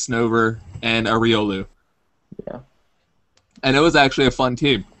Eviolite Snover, and a Riolu. Yeah. And it was actually a fun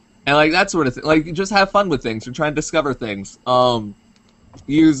team. And like that sort of thing. Like just have fun with things and try and discover things.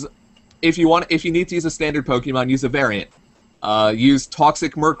 Use if you need to use a standard Pokemon, use a variant. Use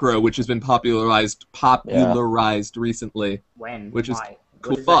Toxic Murkrow, which has been popularized recently. When? Which is Why?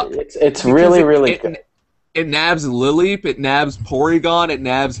 cool. What is Fuck. that? It's Because really good. It nabs Lileep, it nabs Porygon, it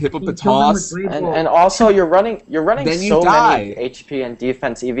nabs You killed them with Hippopotas. Great And Ball. also you're running Then you so die. many HP and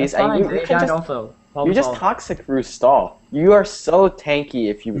defense EVs, That's and fine, you they can died just also. you just toxic Rustall. You are so tanky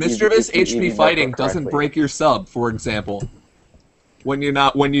if you Mischievous if you HP EV fighting Murkrow doesn't correctly. break your sub, for example. When you're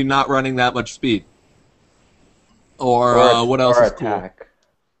not running that much speed. Or what else or is cool? attack.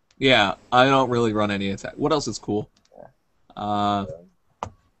 Yeah, I don't really run any attack. What else is cool?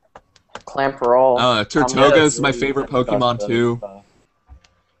 Clamperol. Turtoga is my favorite Pokemon too.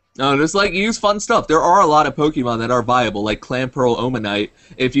 No, just like use fun stuff. There are a lot of Pokemon that are viable, like Clamperl, Omanite,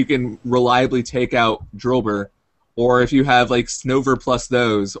 if you can reliably take out Drillbur, or if you have like Snover plus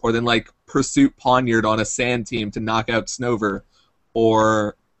those, or then like Pursuit Poniard on a Sand team to knock out Snover,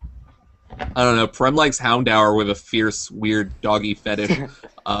 or I don't know, Prem likes Houndour with a fierce, weird doggy fetish,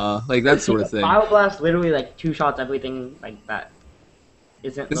 like that sort of thing. Bioblast literally like two shots everything like that.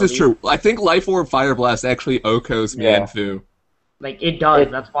 Isn't This the is lead. true. I think Life Orb Fire Blast actually Okos Yeah. Mienfoo. Like it does.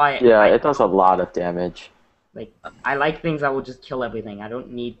 That's why. Yeah, it does a lot of damage. Like I like things that will just kill everything. I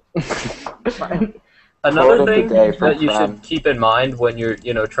don't need. Another Quote of the thing day from that you Prem. should keep in mind when you're,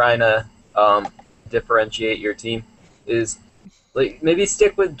 trying to differentiate your team is like maybe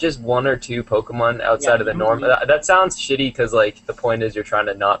stick with just one or two Pokemon outside of the you norm. don't need- That sounds shitty because like the point is you're trying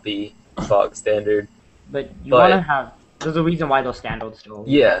to not be bog standard. But you But- want to have. There's a reason why those standards still.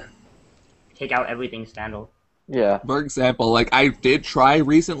 Yeah. Take out everything standard. Yeah. For example, like I did try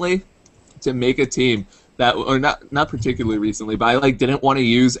recently to make a team that, or not particularly recently, but I like didn't want to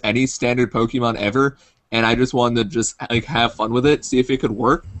use any standard Pokemon ever, and I just wanted to just like have fun with it, see if it could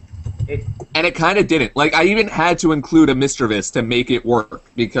work. And it kind of didn't. Like I even had to include a Mischievous to make it work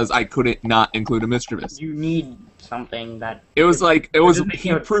because I couldn't not include a Mischievous. You need something that. It was just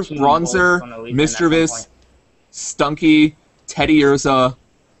making a Heat-Proof team Bronzer, goal for no reason at some Mischievous, point. Stunky, Teddy Urza,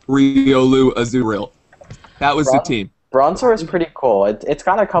 Riolu, Azurill. That was the team. Bronzor is pretty cool. It's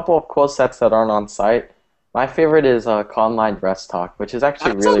got a couple of cool sets that aren't on site. My favorite is Calm Mind Rest Talk, which is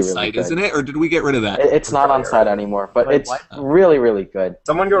actually That's really, on really site, good. isn't it? Or did we get rid of that? It's not on site anymore, but Wait, it's what? really, really good.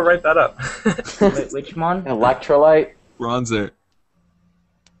 Someone go write that up. Wait, which one? Electrolyte, Bronzer.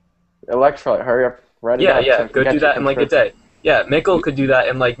 hurry up, write it up. yeah, so go get do your that in like a subscription. day. Yeah, Mikkel could do that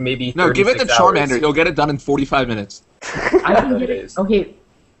in like maybe No, give it to 36 hours. Charmander. He'll get it done in 45 minutes. I can get it. Days. Okay,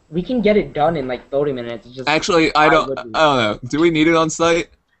 we can get it done in like 30 minutes. It's just Actually, I don't know. Do we need it on site?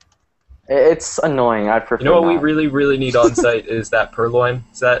 It's annoying. I prefer You know what we not. really, really need on site is that Purloin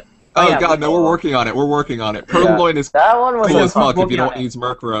set. Oh, yeah, god, no, we're working on it. We're working on it. Purloin is That one was cool a as fuck if working you don't on it. use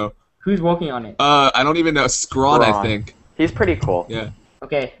Murkrow. Who's working on it? I don't even know. Scrawn, I Scrawn. think. He's pretty cool. Yeah.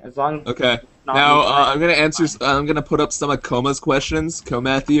 Okay, as long. Okay. Not Now, me, fine. I'm gonna answer. I'm gonna put up some of Koma's questions.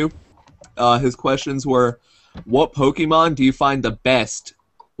 Matthew. His questions were, what Pokemon do you find the best?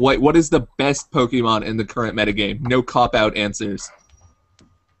 What is the best Pokemon in the current metagame? No cop-out answers.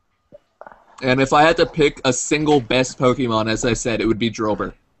 And if I had to pick a single best Pokemon, as I said, it would be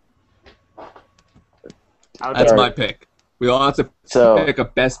Drillbur. I'll That's do- my pick. We all have to So pick a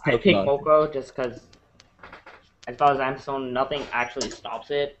best I pick Pokemon. Moko just because, as far as I'm concerned, nothing actually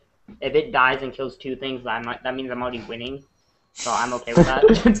stops it. If it dies and kills two things, that means I'm already winning. So I'm okay with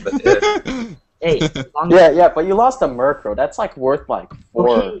that. Hey, as long as yeah, but you lost a Murkrow. That's like worth like 4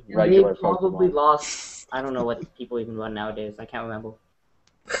 okay, regular they probably Pokemon. lost. I don't know what people even run nowadays. I can't remember.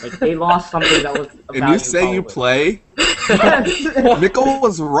 Like they lost something that was. of And you value, say you probably. play? Mikkel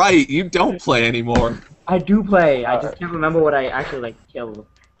was right. You don't play anymore. I do play. I Alright. just can't remember what I actually like killed.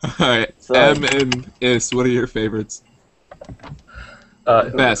 Alright. So- M and Is, what are your favorites?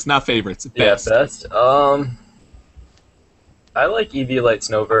 Best, not favorites. Yeah, Best. best. I like Eviolite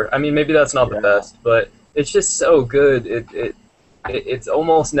Snover. I mean, maybe that's not the Yeah. best, but it's just so good. It's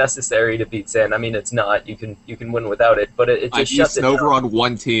almost necessary to beat Sand. I mean, it's not. You can win without it, but it I've just used shuts it Snover down. on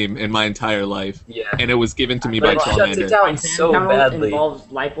one team in my entire life, Yeah, and it was given to me but by it shuts it Charmander. down My so Sand badly.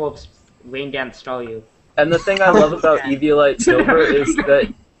 involves Life Orb's Rain Dance Staryu. And the thing I love about Eviolite Silver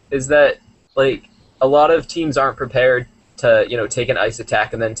is that like a lot of teams aren't prepared to take an ice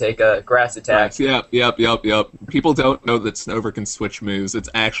attack and then take a grass attack. Yep. People don't know that Snover can switch moves. It's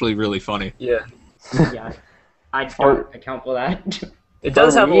actually really funny. Yeah. Yeah, I don't account for that. It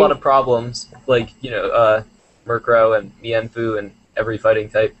does have a lot of problems, like, Murkrow and Mienfoo and every fighting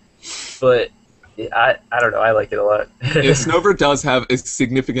type, but I don't know, I like it a lot. Yeah, Snover does have a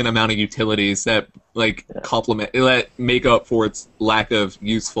significant amount of utilities that that make up for its lack of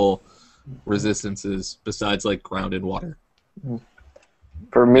useful resistances besides like ground and water.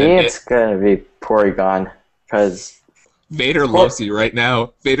 For me, it's gonna be Porygon because Vader loves you right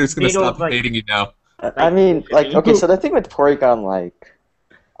now. Vader's gonna stop hating you now. I mean, okay, so the thing with Porygon,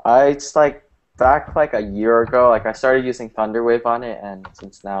 I just back a year ago, I started using Thunder Wave on it, and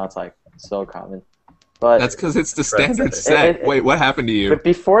since now it's so common. But that's because it's the standard set. Wait, what happened to you? But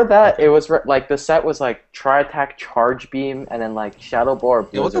before that, it was the set was Tri Attack, Charge Beam, and then Shadow Ball or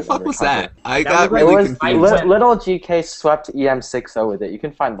Blizzard. Yeah, what the fuck was that? I That got was really confused. Little GK swept EM6-0 with it. You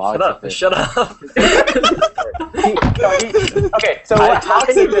can find logs of it. Shut up. Okay, so I what happened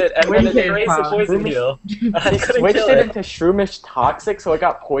toxic it, and then When it he raised a poison heal. I couldn't switched kill it it. into Shroomish Toxic, so it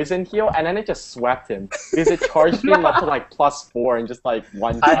got Poison Heal, and then it just swept him. Because it charged him up to +4 and just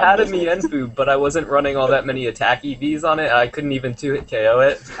one. I had a Mienfoo, but I wasn't running all that many attack EVs on it. I couldn't even 2-hit KO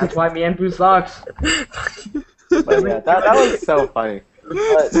it. That's why Mienfoo sucks. But yeah, that was so funny.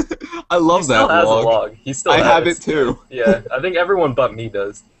 But, I love Still that has a log. log. He still I has. have it too. Yeah, I think everyone but me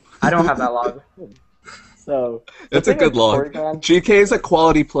does. I don't have that log. so It's a thing good with log. Porygon- GK is a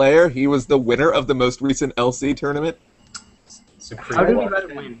quality player. He was the winner of the most recent LC tournament. Supreme. How did we log. let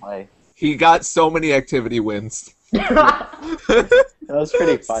him win? He got so many activity wins. That was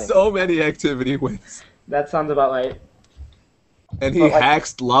pretty funny. So many activity wins. That sounds about right. And he But,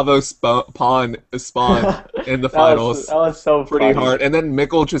 hacks Lavo Spawn in the That finals was so pretty funny. hard. And then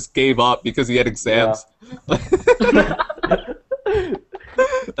Mickle just gave up because he had exams.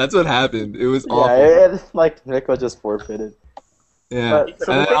 That's what happened. It was awful. Yeah, Nico just forfeited. Yeah. But,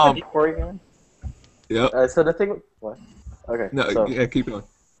 so the thing with Porygon. Yep. So the thing. What? Okay. No, so, yeah, keep going.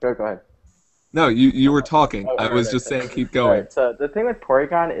 go ahead. No, you were talking. Oh, I right, was right, just right. saying keep going. Alright, so the thing with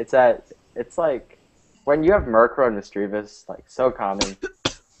Porygon is that it's when you have Murkrow and Misdreavus, so common.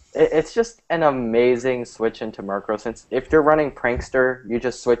 It's just an amazing switch into Murkrow, since if you're running Prankster, you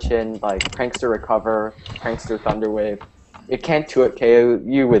just switch in Prankster Recover, Prankster Thunder Wave. It can't 2-hit KO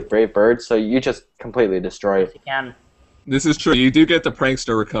you with Brave Bird, so you just completely destroy it. You can. This is true. You do get the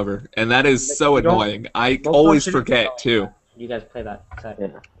Prankster Recover, and that is so You don't- annoying. I Most always people forget, don't. too. You guys play that set. Yeah.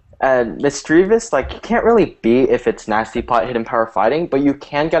 And Misdreavus, you can't really beat if it's Nasty Plot, Hidden Power Fighting, but you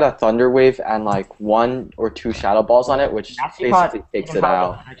can get a Thunder Wave and 1 or 2 Shadow Balls on it, which Nasty Pot basically takes it doesn't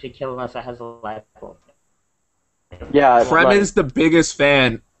out. actually kill unless it has a life ball. Yeah, Prem is the biggest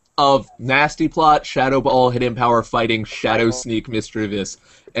fan of Nasty Plot, Shadow Ball, Hidden Power Fighting, Shadow Sneak, Misdreavus,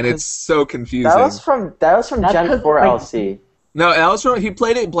 and it's so confusing. that was from That's Gen 'cause, 4 LC. No, that was from, he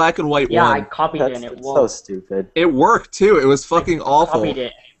played it in Black and White Yeah, 1. I copied it That's and it so won't. stupid. It worked, too. It was fucking awful. Copied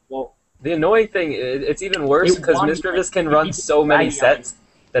it. Well, The annoying thing, it's even worse It because won, Misdreavus but can it run didn't so many value. sets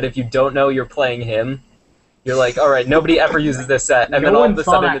that if you don't know you're playing him, you're like, alright, nobody ever uses this set. And then no all one of a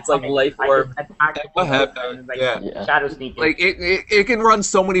saw sudden that it's like coming. Life I Orb. just attacked What people happened? and, Yeah. Shadow Sneak. Like, it can run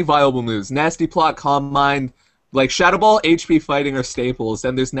so many viable moves. Nasty Plot, Calm Mind, Shadow Ball, HP Fighting are staples.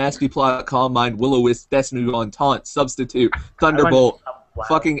 Then there's Nasty Plot, Calm Mind, Will-O-Wisp, Destiny Ball, Taunt, Substitute, Thunderbolt,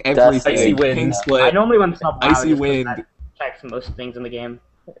 fucking everything. Icy Wind. King I Split. normally run Sub WoW Icy just 'cause Wind. that checks most things in the game.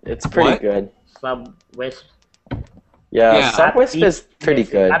 It's pretty What? good. Sub Wisp. Yeah, Yeah. Subwisp is pretty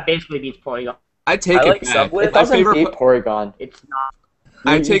good. That basically beats Porygon. I take I it like back. Subway. It My doesn't favorite beat Porygon. It's not.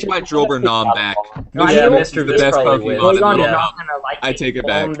 I You take just my have to Drobber beat Nom Shadow back. Ball. No, Yeah, I know It's the Misdreavus best probably Pokemon wins. in the Porygon is world. not gonna like I it. take it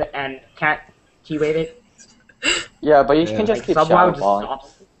back. Bombed and can't T-wave it. Yeah, but you Yeah. can just keep Sub WoW Shadow just Balling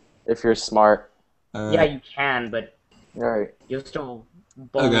stops. if you're smart. Yeah, you can, but Alright. you're still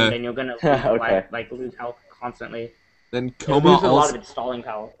bombed Okay. and you're gonna Okay. lose health constantly. Then It Coma loses a lot also, of its stalling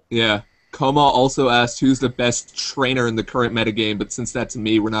power. yeah. Coma also asked who's the best trainer in the current metagame, but since that's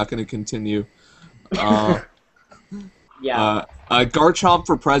me, we're not going to continue. Yeah. Garchomp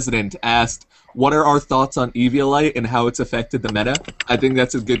for president asked, what are our thoughts on Eviolite and how it's affected the meta? I think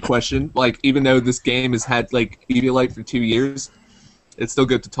that's a good question. Even though this game has had, Eviolite for 2 years, it's still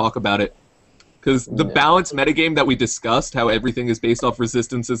good to talk about it. Because the balanced metagame that we discussed, how everything is based off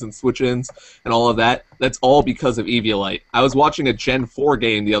resistances and switch-ins and all of that, that's all because of Eviolite. I was watching a Gen 4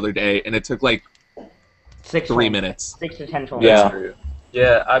 game the other day, and it took, 6 3 minutes. 6 to 10 turns. Yeah.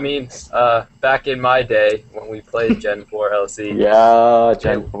 Yeah, I mean, back in my day when we played Gen 4 LC, Yeah,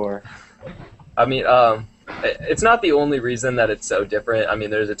 Gen 4. I mean, it's not the only reason that it's so different. I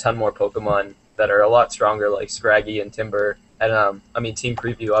mean, there's a ton more Pokemon that are a lot stronger, like Scraggy and Timber. And I mean, Team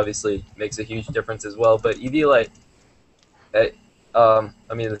Preview obviously makes a huge difference as well. But Eviolite, I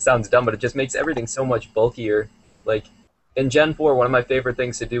mean, it sounds dumb, but it just makes everything so much bulkier. Like in Gen 4, one of my favorite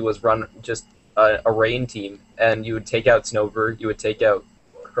things to do was run just a rain team, and you would take out Snover, you would take out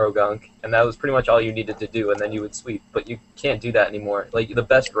Krogunk, and that was pretty much all you needed to do, and then you would sweep. But you can't do that anymore. Like the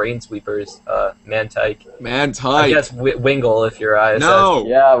best rain sweepers, Mantike. I guess Wingle if you're ISS. No.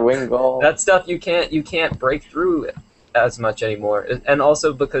 Yeah, Wingle. That stuff you can't break through as much anymore, and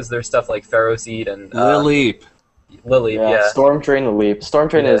also because there's stuff like Ferroseed and Lileep. Yeah. Storm Drain, Lileep. Storm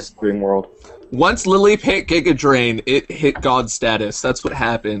Drain is Dream World. Once Lileep hit Giga Drain, it hit God status. That's what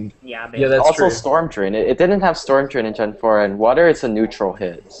happened. Yeah, that's also true. Storm Drain. It didn't have Storm Drain in Gen 4, and Water it's a neutral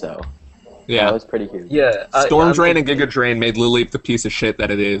hit, so Yeah. that was pretty huge. Yeah. Storm Drain and Giga Drain made Lileep the piece of shit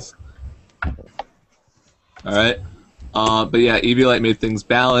that it is. Alright. But yeah, Eviolite made things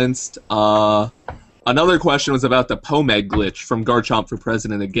balanced. Another question was about the Pomeg glitch from Garchomp for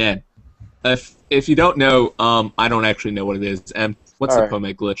President again. If you don't know, I don't actually know what it is. What's the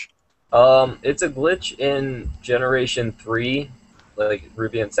Pomeg glitch? It's a glitch in Generation 3, like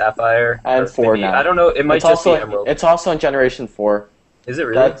Ruby and Sapphire. And 4 now. I don't know, it might It's just also, be Emerald. It's also in Generation 4. Is it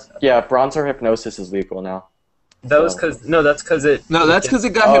really? Bronzer Hypnosis is legal now. That's because it... No, that's because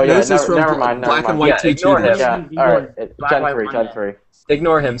it got hypnosis from never mind. Black and White Yeah, ignore T2. him. Yeah, alright, Gen 3.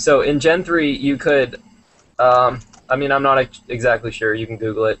 Ignore him. So in Gen 3, you could... I mean, I'm not exactly sure. You can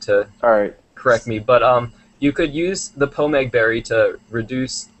Google it to correct me. But you could use the Pomeg Berry to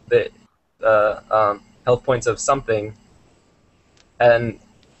reduce the health points of something, and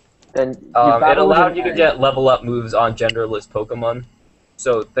Then it allowed you to get level up moves on genderless Pokemon.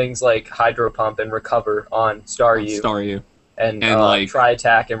 So things like Hydro Pump and Recover on Staryu, and like Tri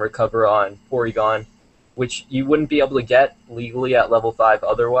Attack and Recover on Porygon, which you wouldn't be able to get legally at level 5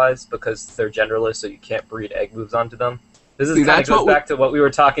 otherwise because they're genderless, so you can't breed egg moves onto them. This is kind of goes back to what we were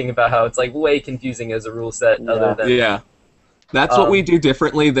talking about, how it's like way confusing as a rule set. Other than that's what we do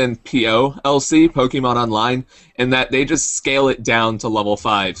differently than POLC, Pokemon Online, in that they just scale it down to level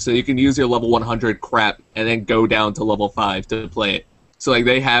 5. So you can use your level 100 crap and then go down to level 5 to play it. So like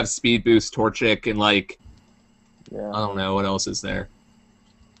they have Speed Boost, Torchic, and like I don't know what else is there.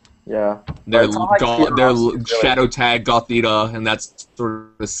 Yeah. Their Shadow Tag, Gothita, and that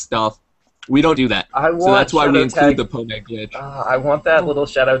sort of stuff. We don't do that. So that's why we include the Pomeg glitch. I want that little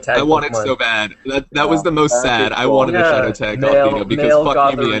Shadow Tag. I want it so bad. That was the most sad. I wanted a Shadow Tag Gothita because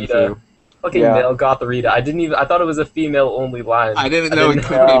fuck me, Mienfoo. Fucking male Gotharita. I thought it was a female-only line. I didn't know it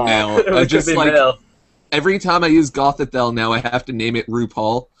could be male. It just could be like male. every time I use Gothitelle now, I have to name it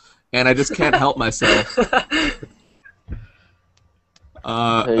RuPaul, and I just can't help myself.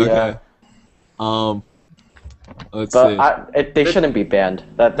 Okay. Let's see. They shouldn't be banned.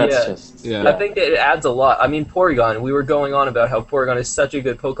 That's just... Yeah. I think it adds a lot. I mean, Porygon, we were going on about how Porygon is such a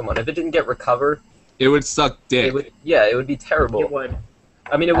good Pokemon. If it didn't get Recover... It would suck dick. It would be terrible. It would.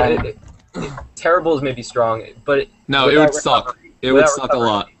 I mean, terrible is maybe strong, but... it would suck. It would suck a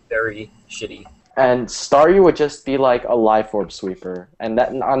lot. Very shitty. And Staryu would just be like a Life Orb sweeper, and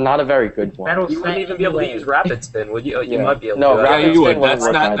that not a very good one. You wouldn't even be able to use Rapid Spin, would you? You might be able to. No, yeah, you would.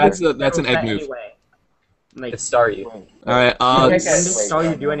 Rapid That's that's an egg move. Anyway. Like, It's Staryu. All right. when does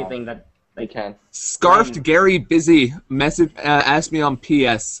Staryu do anything that They can. Scarfed Gary Busy asked me on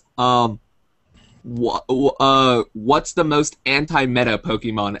PS. What's the most anti-meta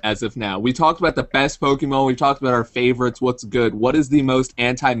Pokemon as of now? We talked about the best Pokemon, we talked about our favorites, what's good. What is the most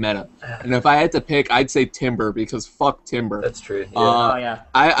anti-meta? And if I had to pick, I'd say Timber, because fuck Timber. That's true. Yeah.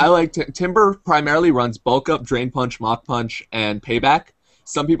 I like Timber primarily runs Bulk Up, Drain Punch, Mach Punch, and Payback.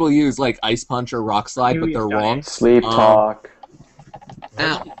 Some people use like Ice Punch or Rock Slide, but they're wrong. Sleep Talk.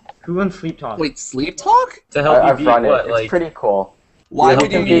 Ow. Who wants Sleep Talk? Wait, Sleep Talk? To help you I've beat run what? it. Like, it's pretty cool. Why Yeah,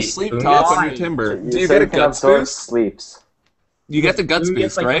 would you okay. use Sleep Talk on your Timber? Do you get a Guts boost? Sleeps. You get the Guts Who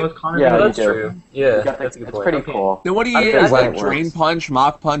gets, boost, like, right? most Connor Yeah, videos? that's true. Yeah, that's a good It's point. pretty Okay. cool. Then what do you I use? think when Like it Drain works. Punch,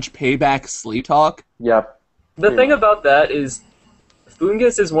 Mach Punch, Payback, Sleep Talk? Yep. The thing about that is,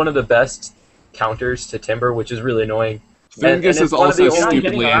 Foongus is one of the best counters to Timber, which is really annoying. And Foongus is it's one of the also only- You're not getting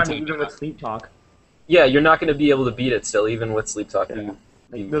stupidly around it anti. even with Sleep Talk. Yeah, you're not going to be able to beat it still, even with Sleep Talk. Like, You-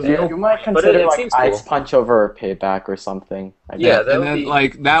 there's Yeah, no you might But consider it like seems cool. Ice Punch over Payback or something. I Yeah, guess. that And would then, be...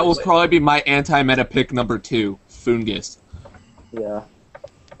 like, that will probably be my anti-meta pick number 2, Foongus. Yeah.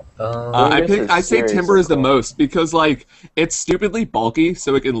 Um, I say seriously Timber is the cool. most, because, like, it's stupidly bulky,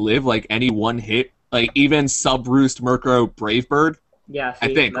 so it can live, like, any one hit. Like, even Sub-Roost, Murkrow, Brave Bird. Yeah, I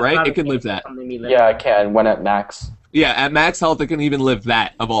see, think, that's right? not It a can thing, live that. something we live Yeah, I with. can when at max. Yeah, at max health, it can even live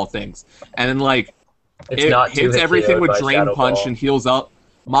that, of all things. And then, like, it's it not hits two-hit everything KO'd with by Drain Shadow Punch Ball. and heals up.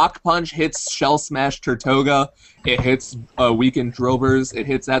 Mach Punch hits Shell Smash Turtoga, it hits Weakened Drillburs, it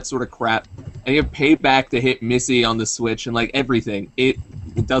hits that sort of crap, and you have Payback to hit Missy on the Switch and like everything. It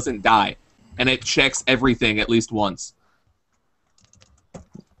doesn't die, and it checks everything at least once.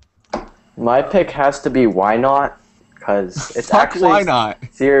 My pick has to be Why Not, because it's Fuck, actually why not?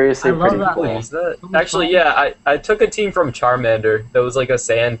 seriously I love pretty that cool. way. Is that... Actually, yeah, I took a team from Charmander that was like a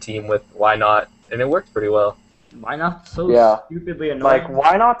sand team with Why Not, and it worked pretty well. Why not so Yeah. stupidly annoying? Like,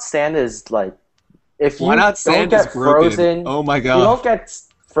 Why Not Sand is like, if you Why not don't Sand get is broken? frozen, Oh my if you don't god. get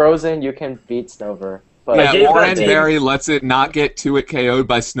frozen, you can beat Snover. But I Yeah, gave that Oran team- Berry lets it not get 2-hit KO'd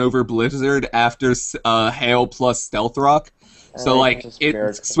by Snover Blizzard after Hail plus Stealth Rock. So, like,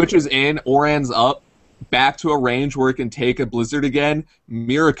 it switches in, Oran's up, back to a range where it can take a Blizzard again,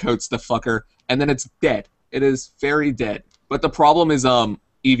 Mirror Coats the fucker, and then it's dead. It is very dead. But the problem is Eviolite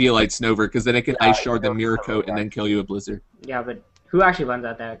Snover, because then it can Ice Shard the Mirror Coat and then kill you with Blizzard. Yeah, but who actually runs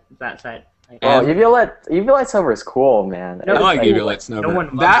that set? Like, Oh, Eviolite Snover is cool, man. No, I like like, Eviolite no Snover. one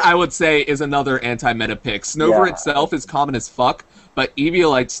loves That, it. I would say, is another anti-meta pick. Snover Yeah. itself is common as fuck, but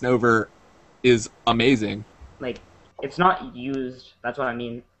Eviolite Snover is amazing. like, it's not used. That's what I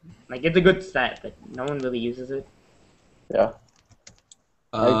mean. Like, it's a good set, but no one really uses it. Yeah,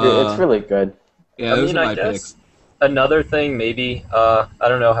 I agree. It's really good. Yeah, I those mean, are I my guess picks. another thing, maybe, I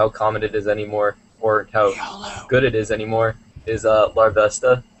don't know how common it is anymore, or how good it is anymore, is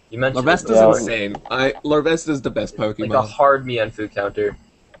Larvesta. You mentioned it Larvesta's before. insane. Larvesta's the best Pokemon. Like a hard Mienfoo counter.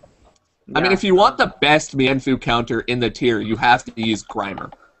 I mean, if you want the best Mienfoo counter in the tier, you have to use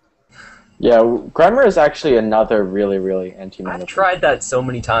Grimer. Yeah, Grimer is actually another really anti-meta. I've tried that so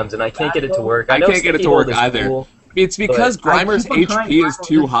many times, and I can't get it to work. I know can't get it to Sticky work Hold is either. cool, It's because But I Grimer's keep on trying HP is Grimer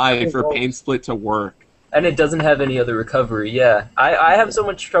too with high Sticky for Hold. Pain Split to work. and it doesn't have any other recovery. Yeah, I have so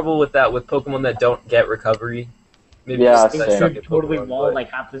much trouble with that with Pokemon that don't get recovery. Maybe Yeah, just 'cause I same. suck should at totally Pokemon, wall but- like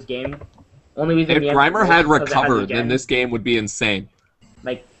half this game. Only reason If Mienfoo Grimer works had is 'cause it has the recovered, gen. then this game would be insane.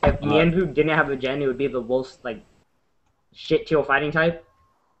 Like, if Mienfoo didn't have the gen, it would be the worst, like, shit teal fighting type.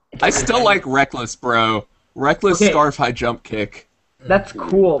 I still like Reckless, bro. Reckless Okay. Scarf High Jump Kick. That's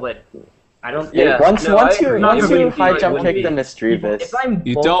cool, but I don't. Yeah. Once no, I you agree. Not once really you be high like jump one kick beat. the If Mischievous, I'm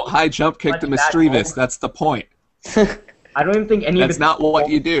You bulk, don't high jump kick the Punch that Mischievous. bulk. That's the point. I don't even think any of That's its not what bulk-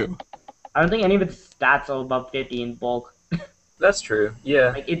 you do. I don't think any of its stats are above 50 in bulk. That's true. Yeah.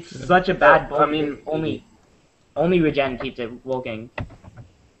 Like, it's such a bad I bulk. mean, only Regen keeps it bulking.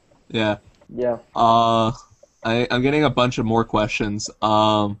 Yeah. yeah. I'm getting a bunch of more questions.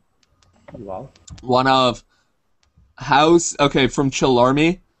 One of from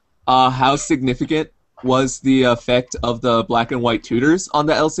Chilarmy, how significant was the effect of the black and white tutors on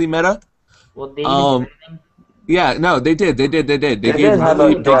the LC meta? Well, they even do anything. Yeah, no, they did. They gave did have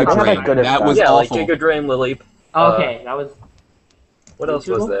Lily a- Giga they had a Drain. good That effect. was yeah, awful. like Giga Drain, Lily. Oh, okay, that was. What else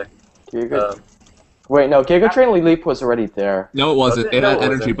was there? Giga... Wait, no, Giga Train Leap was already there. No, it wasn't. Was it? It had No, it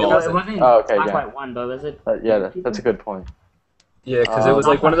energy wasn't. No, balls. it wasn't Oh, okay, Black yeah. White 1, but was it? Yeah, that's a good point. Yeah, because it was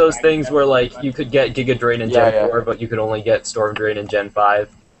like one of those things where like you could get Giga Drain in Yeah, Gen yeah. 4, but you could only get Storm Drain in Gen 5.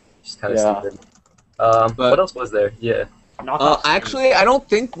 Which is kind of Yeah. stupid. But- What else was there? Yeah. Knockoff. Actually, I don't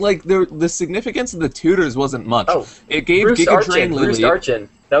think like the significance of the tutors wasn't much. Oh, It gave Bruce Giga Drain Archin. Bruce Lily. Archin.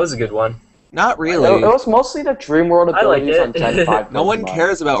 That was a good one. Not It really. was mostly the Dream World I like abilities on it. Gen 5. No one Pokemon.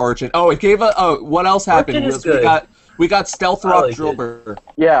 cares about Archin. Oh, it gave a. Oh, what else happened? Archin is Was good. we got Stealth I Rock like it. Drillbur.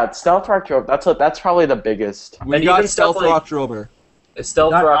 Yeah, Stealth Rock Drop. That's probably the biggest. We And got even stuff Stealth like- Rock Drillbur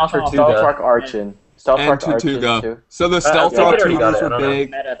Stealth Not Rock knockoff. Stealth Tortuga. Rock Archin. Stealth and Rock Archin Tortuga. too. So the Stealth yeah, Rock I already got Drillburs it, I were don't know.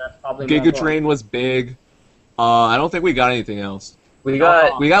 big. Meta, that's probably Giga more Drain was big. I don't think we got anything else. We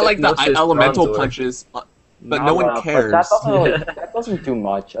got We got like the Hypnosis elemental Bronzor. punches, but no one But cares. that doesn't really, that doesn't do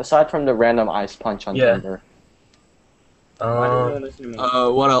much aside from the random ice punch on Yeah. Timber. Why didn't no one listen to me?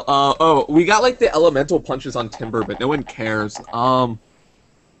 What else? Oh, we got like the elemental punches on Timber, but no one cares.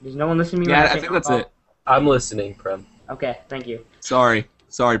 Does no one listen to me? when Yeah, I say think that's knockoff? it. I'm listening, Prem. Okay, thank you. Sorry,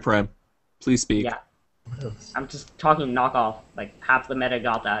 Prem. Please speak. Yeah. I'm just talking knockoff. Like, half the meta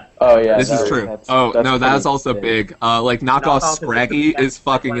got that. Oh yeah, This is that- true. that's No, that pretty is also big. big. Like knockoff Knockoff Scraggy the is best-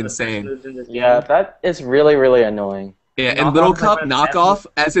 fucking one of the best insane. moves in this game. Yeah, that is really annoying. Yeah, and Knockoff Little is like Cup one of the best knockoff,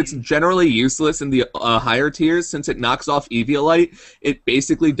 as it's generally useless in the higher tiers, since it knocks off Eviolite, it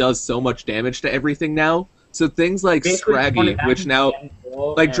basically does so much damage to everything now. So things like Basically, one Scraggy, of them which now, Gen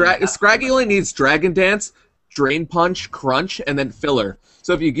 4 like and Scraggy only needs Dragon Dance, Drain Punch, Crunch, and then Filler.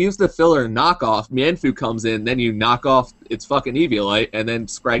 So if you use the Filler knockoff, Mienfoo comes in, then you knock off its fucking Eviolite, and then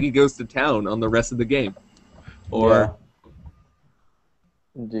Scraggy goes to town on the rest of the game. Or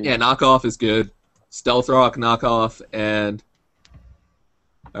Indeed. yeah, knockoff is good. Stealth Rock knockoff and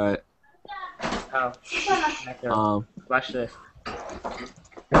alright. Oh, Nectar. Flush this.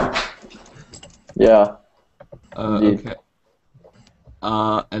 Yeah. Indeed. Okay.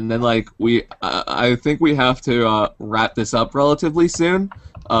 And then like I think we have to wrap this up relatively soon.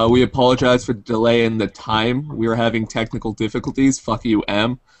 We apologize for delaying the time. We were having technical difficulties. Fuck you,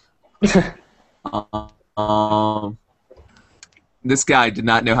 M. This guy did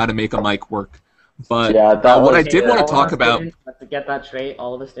not know how to make a mic work. But Yeah, that what I was- did want All to of us talk about. didn't. Let's get that straight.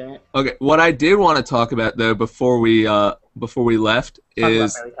 All of us didn't. Okay, what I did want to talk about though before we left Talk about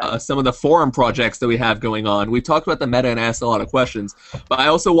is Barry Titan. some of the forum projects that we have going on. We talked about the meta and asked a lot of questions, but I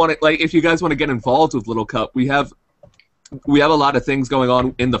also wanted, like, if you guys want to get involved with Little Cup, we have a lot of things going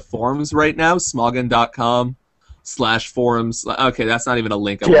on in the forums right now. Smoggin.com/forums. Okay, that's not even a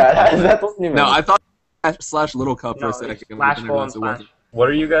link. Yeah, that doesn't even. No, I thought / Little Cup for No, a second. it's and slash then I forum realized it wasn't. slash. What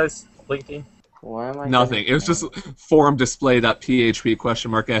are you guys linking? Why am I? Nothing. It was just forum display.php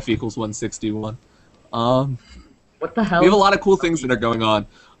f=161. What the hell? We have a lot of cool things that are going on.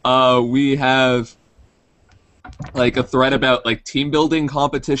 We have like a thread about like team building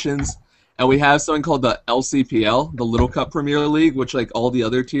competitions, and we have something called the LCPL, the Little Cup Premier League, which like all the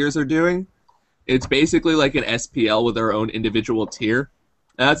other tiers are doing. It's basically like an SPL with our own individual tier.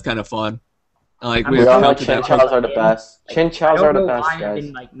 That's kind of fun. Like I'm we We all come know out to that. chinchows are the best. I Chinchows don't are the know best, why I've guys.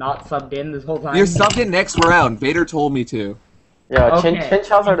 been like not subbed in this whole time. You're subbed in next round. Vader told me to. Yeah, Okay.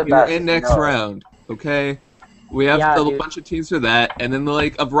 chinchows are the You're best. in next no. round. Okay. We have Yeah, a dude. bunch of teams for that, and then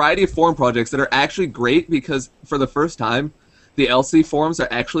like a variety of forum projects that are actually great because for the first time, the LC forums are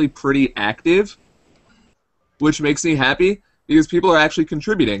actually pretty active, which makes me happy because people are actually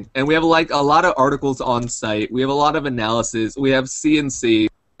contributing, and we have like a lot of articles on site. We have a lot of analysis. We have CNC.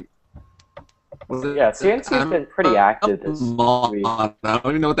 Yeah, CNC's been pretty active this week. I don't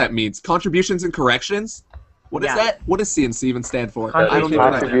even know what that means. Contributions and corrections. What is Yeah. that? What does CNC even stand for? Contributions I don't even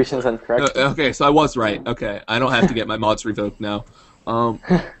know. Contributions and corrections. Okay, so I was right. Okay, I don't have to get my mods revoked now. Can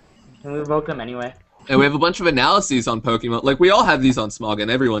we revoke them anyway? And we have a bunch of analyses on Pokemon. Like, we all have these on Smoggin,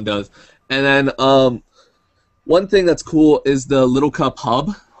 everyone does. And then, one thing that's cool is the Little Cup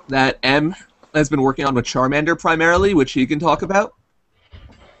Hub that M has been working on with Charmander primarily, which he can talk about.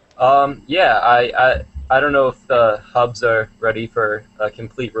 Yeah, I don't know if the hubs are ready for a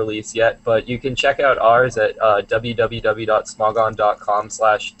complete release yet, but you can check out ours at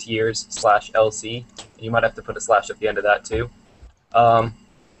www.smogon.com/tiers/LC. You might have to put a slash at the end of that too.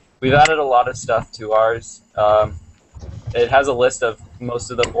 We've added a lot of stuff to ours. It has a list of most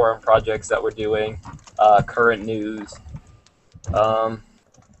of the forum projects that we're doing, current news, a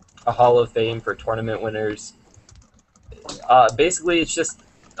Hall of Fame for tournament winners. Basically, it's just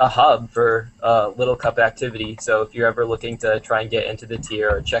a hub for Little Cup activity. So if you're ever looking to try and get into the tier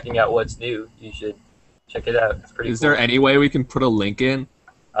or checking out what's new, you should check it out. It's pretty Is cool. there any way we can put a link in?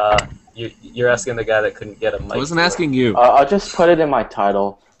 You're asking the guy that couldn't get a mic. I wasn't to it. asking you. I'll just put it in my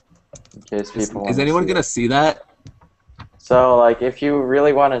title in case people want Is anyone going to see that? So, like, if you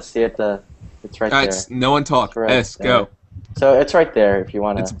really want to see it, it's right Alright, there. no one talk. Right S, there. go. So it's right there if you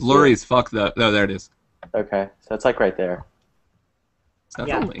want to. It's blurry as fuck, though. No, there it is. Okay, so it's like right there. Is that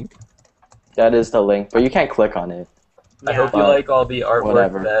Yeah. the link? That is the link, but you can't click on it. I hope you But like all the artwork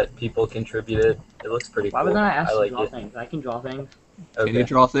whatever. that people contributed. It looks pretty Why cool. wasn't I asked I to like draw it. things? I can draw things. Can you Okay.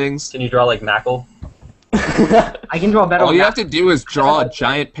 draw things? Can you draw like Mackle? I can draw better. All than you that. have to do is draw a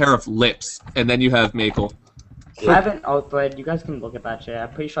giant pair of lips, and then you have Makel. I haven't. Oh, but you guys can look at that shit. I'm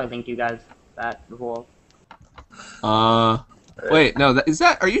pretty sure I linked you guys that before. Wait, no,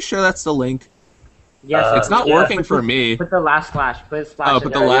 are you sure that's the link? Yes, It's not yeah, working for me. Put the last slash. Put a slash. Oh, in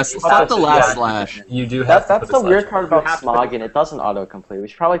but there. the last, it's not the not- last yeah. slash. You do have That's to the put a weird slash. part about You have to- Smoggin. It doesn't autocomplete. We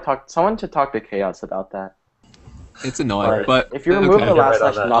should probably someone should talk to Chaos about that. It's annoying, Alright. but If you remove okay. the last Right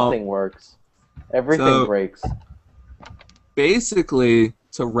on slash, that. nothing works. Everything So- breaks. Basically,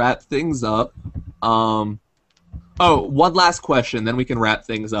 to wrap things up, one last question, then we can wrap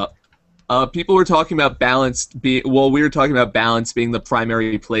things up. People were talking about we were talking about balance being the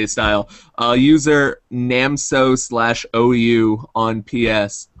primary play style. User Namso/OU on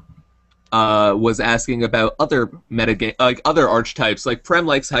PS was asking about other metagame, like other archetypes. Like Prem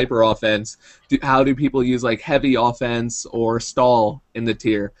likes hyper offense. How do people use like heavy offense or stall in the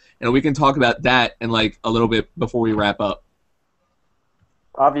tier? And we can talk about that in like a little bit before we wrap up.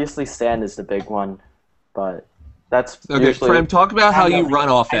 Obviously, sand is the big one, but that's Okay, usually. Prem, talk about how you run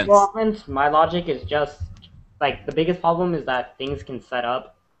offense. Hyper offense, my logic is just like the biggest problem is that things can set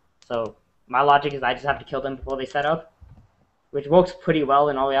up. So my logic is I just have to kill them before they set up, which works pretty well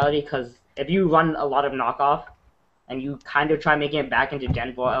in all reality. Because if you run a lot of knockoff and you kind of try making it back into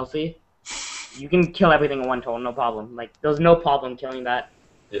Gen 4 LC, you can kill everything in one turn, no problem. Like there's no problem killing that.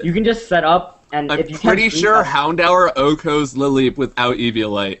 Yeah. You can just set up, And I'm if you pretty can't beat sure them- Houndour Oko's Lilip without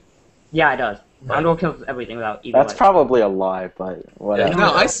Eviolite. Yeah, it does. Right. Houndour kills everything without Eviolite. That's probably a lie, but whatever.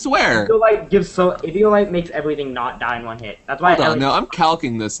 No, I swear. Eviolite makes everything not die in one hit. That's why Hold on, no, I'm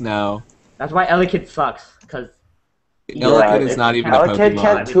calcing this now. That's why Elekid sucks, because Elekid is not even a Elekid Pokemon.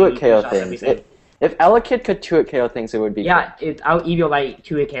 can't 2-hit KO things. If Elekid could 2-hit KO things, it would be yeah, it's out Eviolite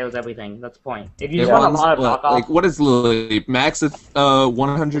 2-hit KOs everything. That's the point. If you It just want a runs, lot of knockoffs, like, what is Lilip? Max of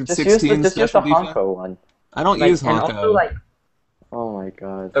 116 just use the special defense? Honko one. I don't like, use and Honko. also like Oh my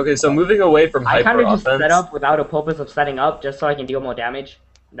god. Okay, so moving away from I kind hyper of just offense. set up without a purpose of setting up, just so I can deal more damage.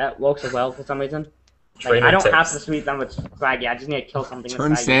 That works as well for some reason. Like, Trainer I don't tips. have to sweep them with Scraggy. I just need to kill something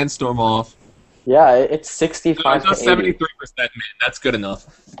Turn with Scraggy. Sandstorm off. Yeah, it's No, 65 it does to 80. 73%, man. That's good enough.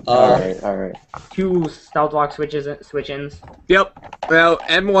 Alright. 2 stealth walk switch-ins. Yep. Now,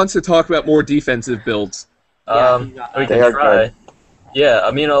 M wants to talk about more defensive builds. Yeah, you got We that. They can are try. good. Yeah,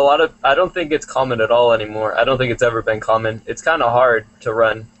 I mean, I don't think it's common at all anymore. I don't think it's ever been common. It's kind of hard to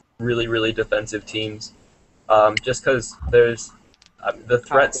run really, really defensive teams. Just because there's the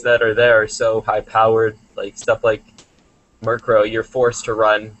threats that are there are so high-powered, like stuff like Murkrow, you're forced to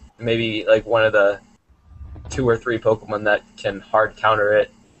run maybe like one of the 2 or 3 Pokemon that can hard counter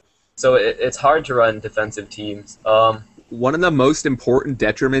it. So it's hard to run defensive teams. One of the most important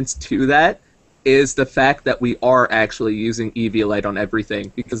detriments to that is the fact that we are actually using Eviolite on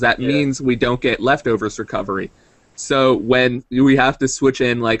everything, because that means we don't get leftovers recovery. So when we have to switch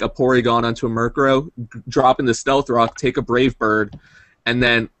in like a Porygon onto a Murkrow, drop in the Stealth Rock, take a Brave Bird, and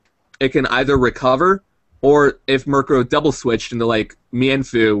then it can either recover, or if Murkrow double switched into like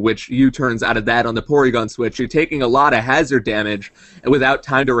Mienfoo, which U-turns out of that on the Porygon switch, you're taking a lot of hazard damage without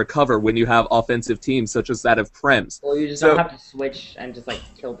time to recover when you have offensive teams such as that of Prems. Well, you just So- don't have to switch and just like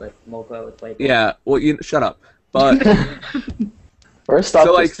kill the Moko with Blade. Yeah, well, shut up. But First off,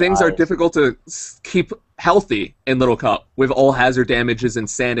 so like just things are dies. difficult to keep healthy in Little Cup, with all hazard damages and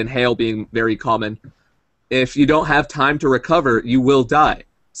sand and hail being very common. If you don't have time to recover, you will die.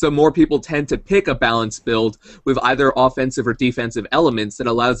 So more people tend to pick a balanced build with either offensive or defensive elements that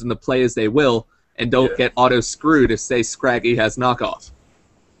allows them to play as they will and don't get auto-screwed if, say, Scraggy has knockoff.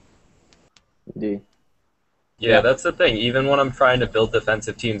 Indeed. Yeah, that's the thing. Even when I'm trying to build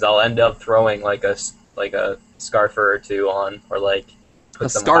defensive teams, I'll end up throwing like a Scarfer or 2 on, or like put A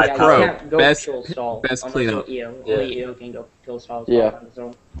some Scarf high Pro. You power. can't go Best- kill stall best unless cleanup. you're EO. Yeah. Only EO can go kill stall. Yeah. On its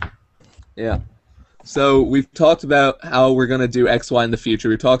own. Yeah. So we've talked about how we're going to do XY in the future.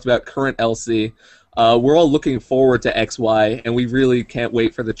 We've talked about current LC. We're all looking forward to XY, and we really can't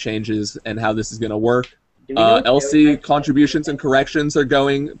wait for the changes and how this is going to work. Do we know if LC Taylor- contributions and corrections are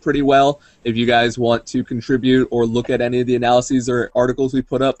going pretty well. If you guys want to contribute or look at any of the analyses or articles we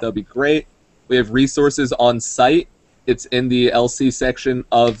put up, that'll be great. We have resources on site. It's in the LC section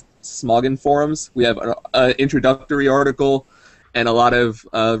of Smoggin forums. We have an introductory article and a lot of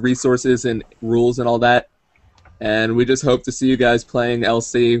resources and rules and all that. And we just hope to see you guys playing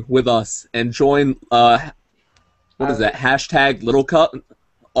LC with us and join. What is that? Hashtag Little Cup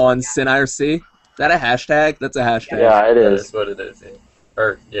on SynIRC. Is that a hashtag? That's a hashtag. Yeah, it That is. is what it is. Yeah.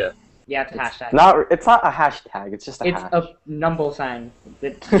 Or yeah. Yeah, it's a hashtag. It's not a hashtag. It's just a It's hash. a number sign. We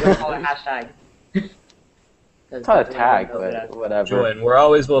don't call it hashtag. It's not a tag, but whatever. Join. We're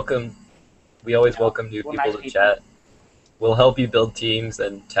always welcome. We always welcome new We're people nice to people. chat. We'll help you build teams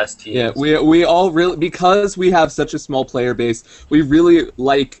and test teams. Yeah, we all really, because we have such a small player base, we really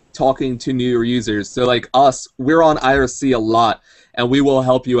like talking to new users. So like us, we're on IRC a lot, and we will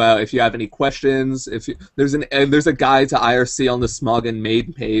help you out if you have any questions. There's a guide to IRC on the Smoggin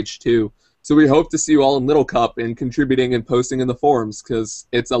main page too. So we hope to see you all in Little Cup and contributing and posting in the forums, because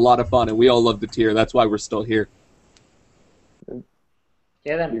it's a lot of fun and we all love the tier. That's why we're still here.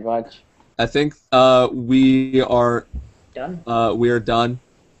 Yeah, Pretty then much. I think we are done. done.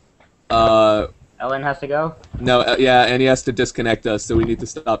 Ellen has to go. No, yeah, and he has to disconnect us, so we need to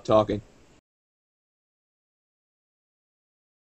stop talking.